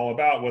this was all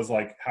about was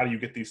like, how do you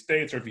get these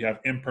states? Or if you have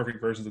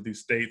imperfect versions of these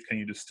states, can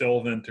you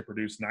distill them to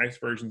produce nice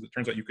versions? It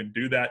turns out you can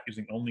do that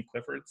using only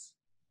Cliffords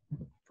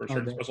for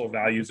certain special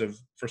values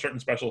for certain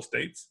special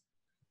states.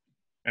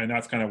 And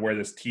that's kind of where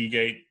this T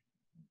gate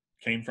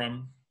came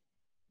from.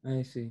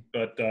 I see.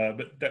 But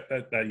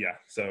yeah,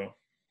 so.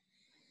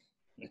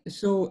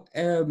 So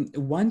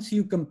once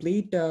you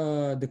complete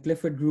the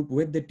Clifford group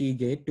with the T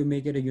gate to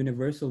make it a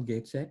universal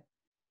gate set,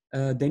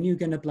 then you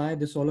can apply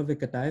the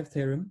Solovay-Kataev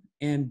theorem,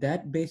 and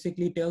that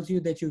basically tells you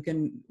that you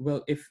can,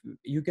 well, if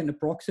you can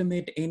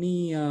approximate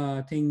any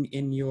thing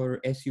in your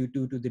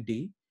SU2 to the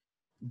D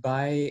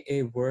by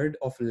a word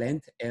of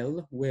length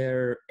L,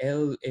 where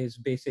L is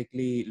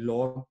basically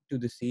log to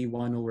the C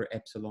 1 over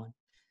epsilon.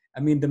 I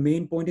mean, the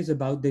main point is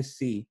about this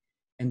C,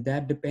 and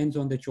that depends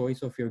on the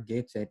choice of your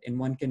gate set, and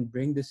one can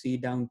bring the C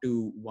down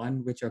to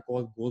 1, which are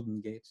called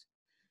golden gates.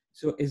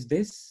 So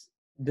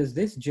does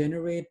this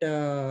generate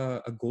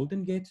a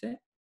golden gate set?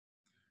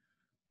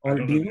 Or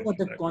do you know what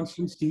the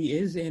constant T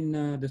is in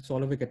the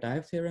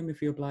Solovay-Kataev theorem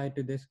if you apply it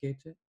to this gate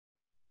set?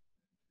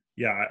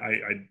 Yeah,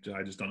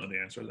 I just don't know the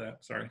answer to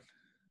that. Sorry.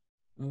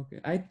 Okay,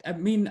 I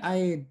mean,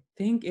 I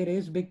think it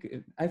is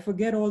big. I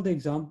forget all the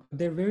examples.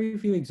 There are very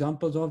few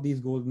examples of these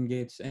golden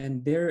gates,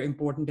 and they're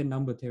important in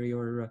number theory,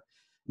 or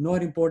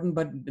not important,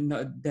 but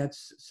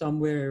that's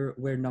somewhere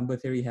where number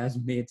theory has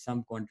made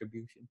some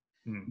contribution.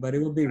 But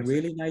it would be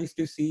really nice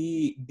to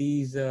see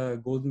these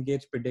golden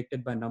gates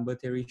predicted by number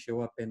theory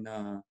show up in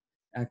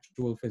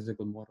actual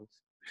physical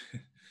models.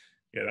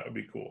 Yeah, that would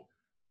be cool.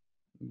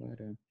 But,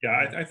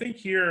 yeah, I think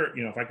here,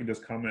 if I can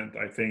just comment,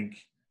 I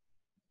think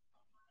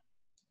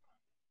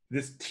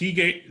this T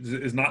gate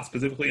is not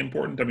specifically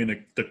important. I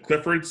mean, the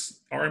Cliffords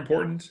are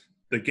important.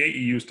 The gate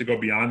you use to go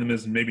beyond them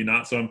is maybe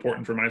not so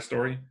important for my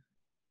story.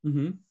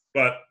 Mm-hmm.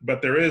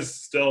 But there is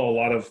still a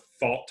lot of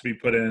thought to be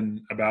put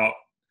in about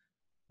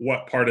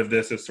what part of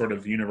this is sort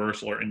of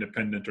universal or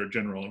independent or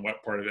general, and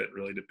what part of it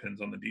really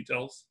depends on the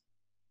details.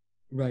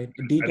 Right,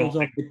 details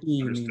of the T,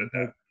 you mean.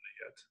 That yet.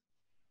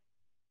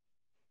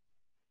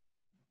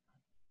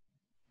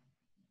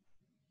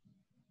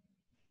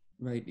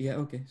 Right. Yeah.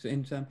 Okay. So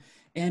in some,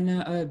 and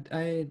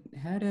I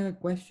had a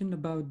question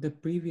about the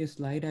previous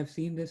slide. I've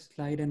seen this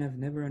slide and I've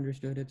never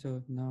understood it.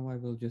 So now I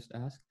will just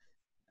ask.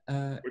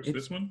 Which, It's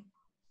this one?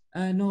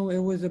 no, it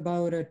was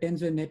about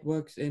tensor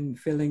networks and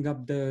filling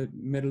up the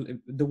middle,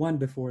 the one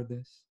before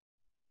this.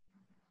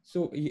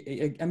 So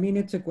I mean,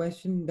 it's a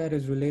question that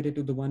is related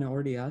to the one I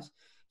already asked.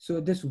 So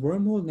this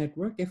wormhole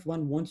network, if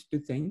one wants to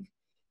think,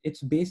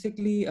 it's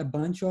basically a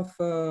bunch of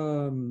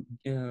quantum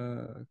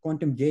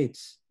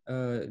gates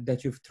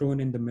that you've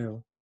thrown in the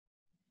middle.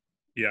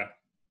 Yeah.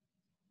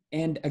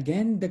 And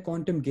again, the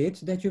quantum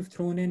gates that you've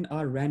thrown in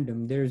are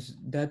random.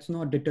 That's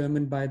not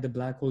determined by the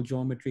black hole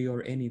geometry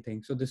or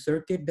anything. So the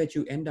circuit that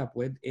you end up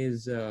with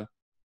is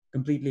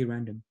completely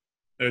random.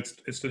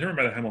 It's determined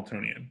by the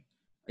Hamiltonian.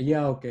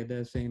 Yeah, okay,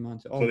 the same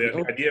answer. So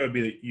the idea would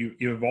be that you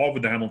evolve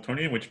with the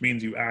Hamiltonian, which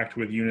means you act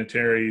with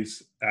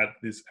unitaries at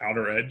this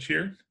outer edge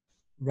here.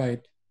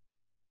 Right.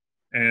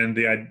 And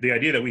the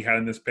idea that we had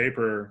in this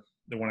paper,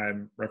 the one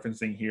I'm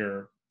referencing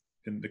here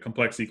in the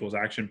complex equals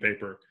action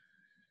paper,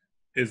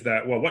 is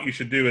that, well, what you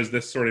should do is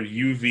this sort of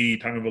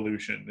UV time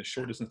evolution, the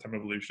short distance time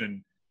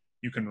evolution,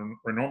 you can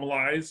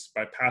renormalize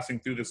by passing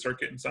through the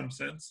circuit in some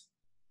sense.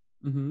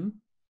 Mm-hmm.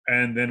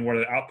 And then what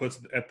it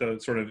outputs at the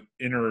sort of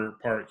inner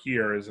part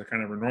here is a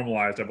kind of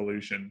renormalized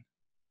evolution,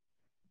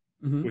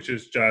 Mm-hmm. which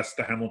is just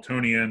the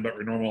Hamiltonian, but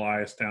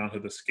renormalized down to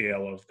the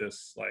scale of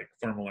this like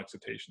thermal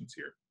excitations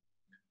here.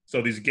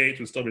 So these gates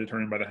would still be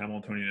determined by the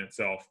Hamiltonian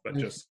itself, but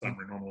just some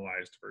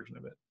renormalized version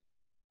of it.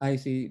 I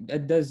see.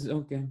 That does,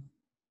 okay.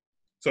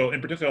 So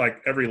in particular,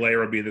 like every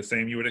layer would be the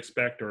same you would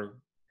expect, or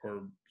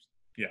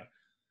yeah.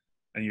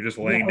 And you're just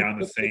laying down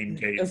the same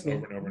gates over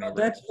and over and over.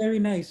 That's very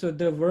nice. So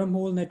the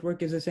wormhole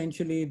network is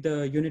essentially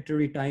the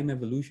unitary time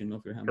evolution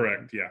of your Hamiltonian.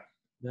 Correct, yeah.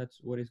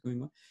 That's what is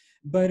going on.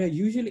 But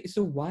usually,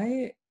 so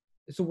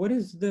what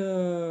is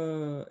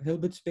the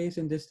Hilbert space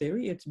in this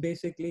theory? It's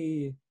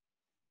basically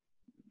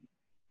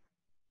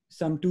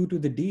some 2 to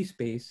the D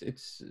space.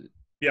 It's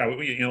yeah.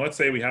 Let's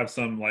say we have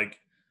some like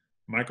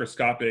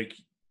microscopic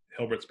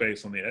Hilbert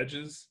space on the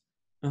edges,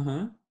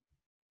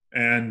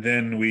 and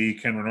then we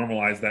can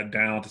normalize that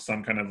down to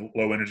some kind of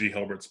low energy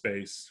Hilbert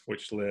space,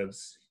 which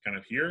lives kind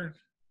of here,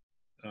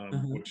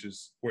 which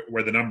is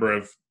where the number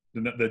of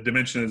the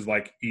dimension is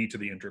like e to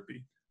the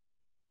entropy.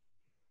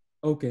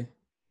 Okay.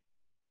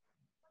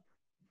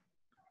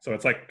 So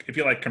it's like if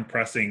you like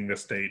compressing the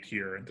state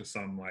here into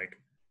some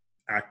like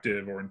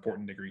active or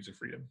important degrees of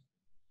freedom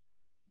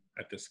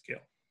at this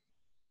scale.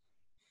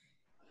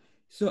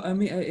 So, I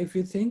mean, if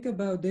you think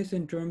about this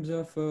in terms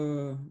of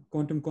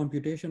quantum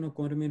computation or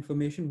quantum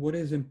information, what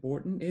is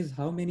important is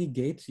how many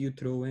gates you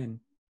throw in.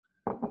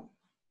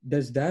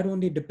 Does that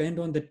only depend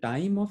on the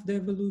time of the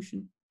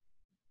evolution?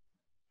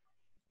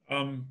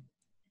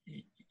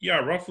 Yeah,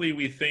 roughly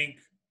we think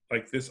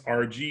like this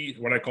RG,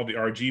 what I call the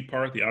RG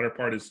part, the outer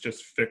part is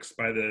just fixed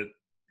by the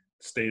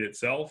state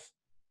itself.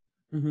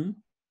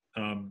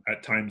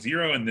 At time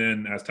 0, and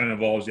then as time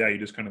evolves, yeah, you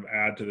just kind of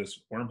add to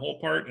this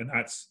wormhole part, and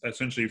that's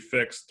essentially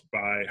fixed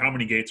by how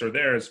many gates are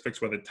there is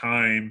fixed by the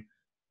time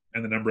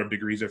and the number of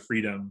degrees of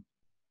freedom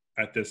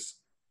at this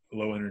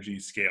low energy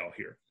scale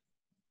here.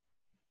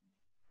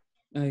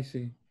 I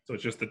see. So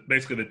it's just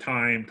basically the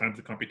time times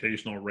the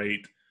computational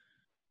rate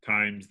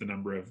times the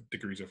number of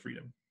degrees of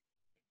freedom.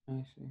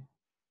 I see.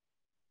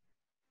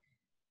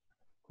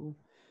 Cool.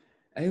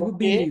 I would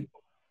be.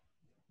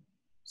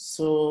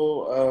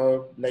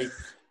 So, like,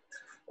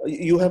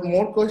 you have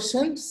more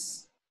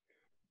questions?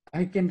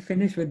 I can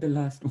finish with the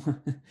last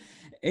one.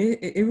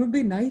 It would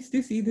be nice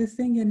to see this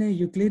thing in a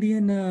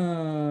Euclidean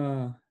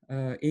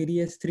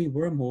ADS3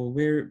 wormhole,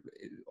 where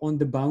on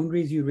the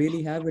boundaries you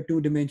really have a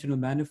 2-dimensional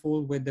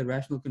manifold with the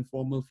rational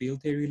conformal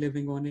field theory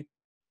living on it,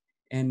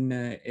 and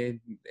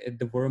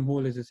the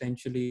wormhole is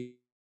essentially.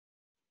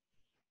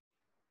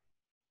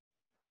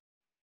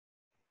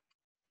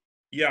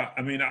 Yeah,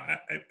 I mean,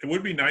 it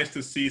would be nice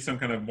to see some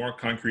kind of more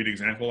concrete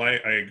example. I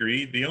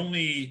agree. The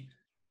only,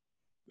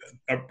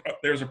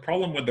 there's a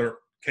problem with the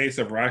case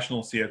of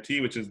rational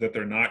CFT, which is that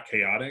they're not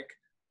chaotic.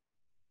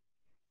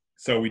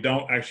 So we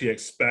don't actually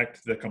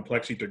expect the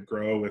complexity to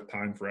grow with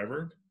time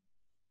forever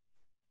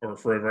or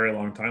for a very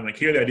long time. Like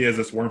here, the idea is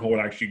this wormhole would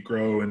actually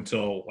grow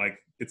until like,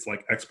 it's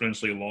like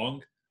exponentially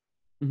long,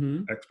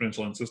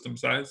 exponential in system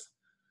size.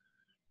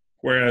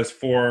 Whereas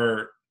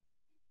for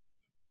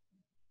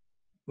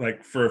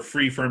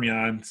free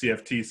fermion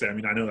CFT, say, I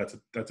mean, I know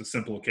that's a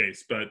simple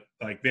case, but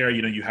like there,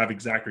 you have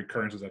exact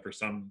recurrences after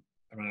some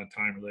amount of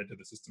time related to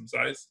the system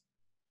size,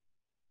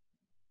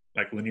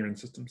 like linear in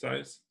system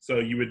size.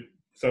 So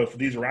for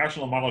these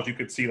rational models, you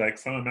could see like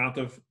some amount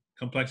of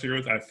complexity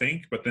growth, I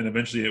think, but then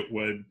eventually it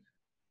would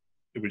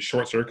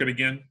short circuit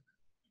again,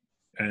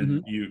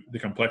 and the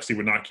complexity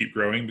would not keep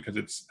growing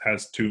because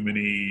has too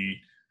many.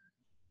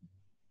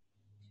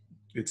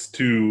 It's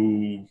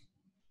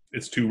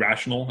too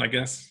rational, I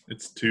guess.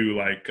 It's too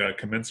like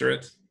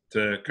commensurate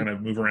to kind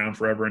of move around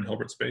forever in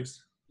Hilbert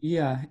space.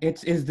 Yeah,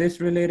 is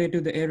this related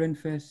to the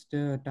Ehrenfest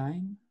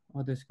time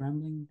or the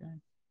scrambling time?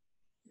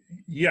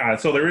 Yeah,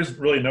 so there is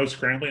really no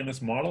scrambling in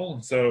this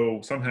model. So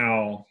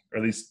somehow, or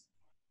at least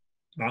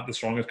not the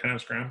strongest kind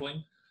of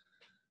scrambling.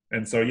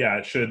 And so, yeah,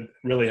 it should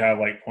really have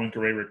like point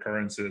array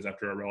recurrences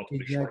after a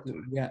relatively short Exactly.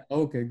 time. Yeah.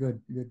 Okay.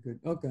 Good. Good. Good.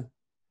 Okay.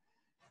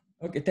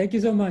 Okay. Thank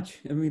you so much.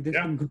 I mean, this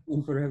Yeah. can go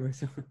on forever.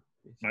 So.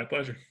 My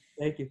pleasure.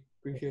 Thank you.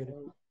 Appreciate it.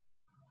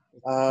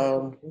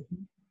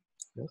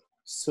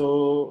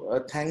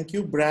 So thank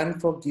you, Bran,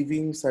 for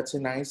giving such a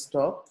nice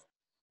talk,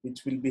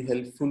 which will be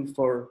helpful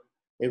for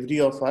every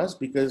of us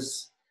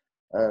because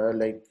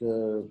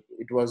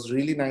it was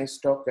really nice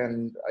talk,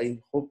 and I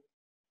hope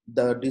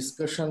the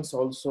discussions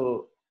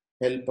also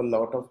help a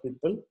lot of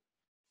people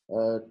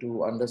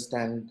to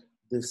understand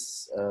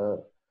this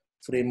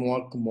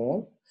framework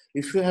more.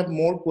 If you have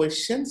more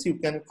questions, you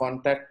can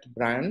contact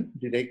Brian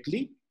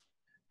directly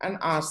and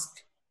ask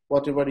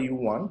whatever you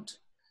want.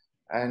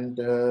 And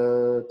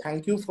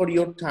thank you for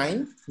your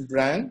time,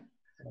 Brian,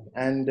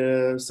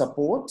 and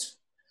support.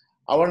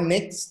 Our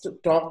next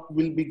talk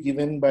will be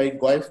given by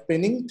Goif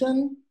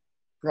Pennington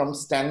from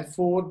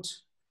Stanford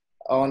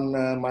on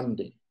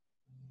Monday.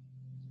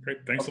 Great.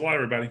 Thanks a lot,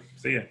 everybody.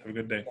 See ya. Have a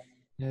good day.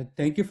 Yeah,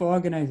 thank you for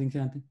organizing,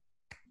 Shanti.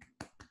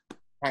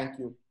 Thank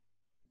you.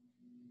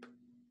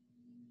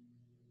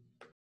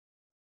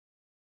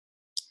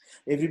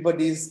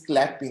 Everybody is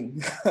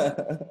clapping.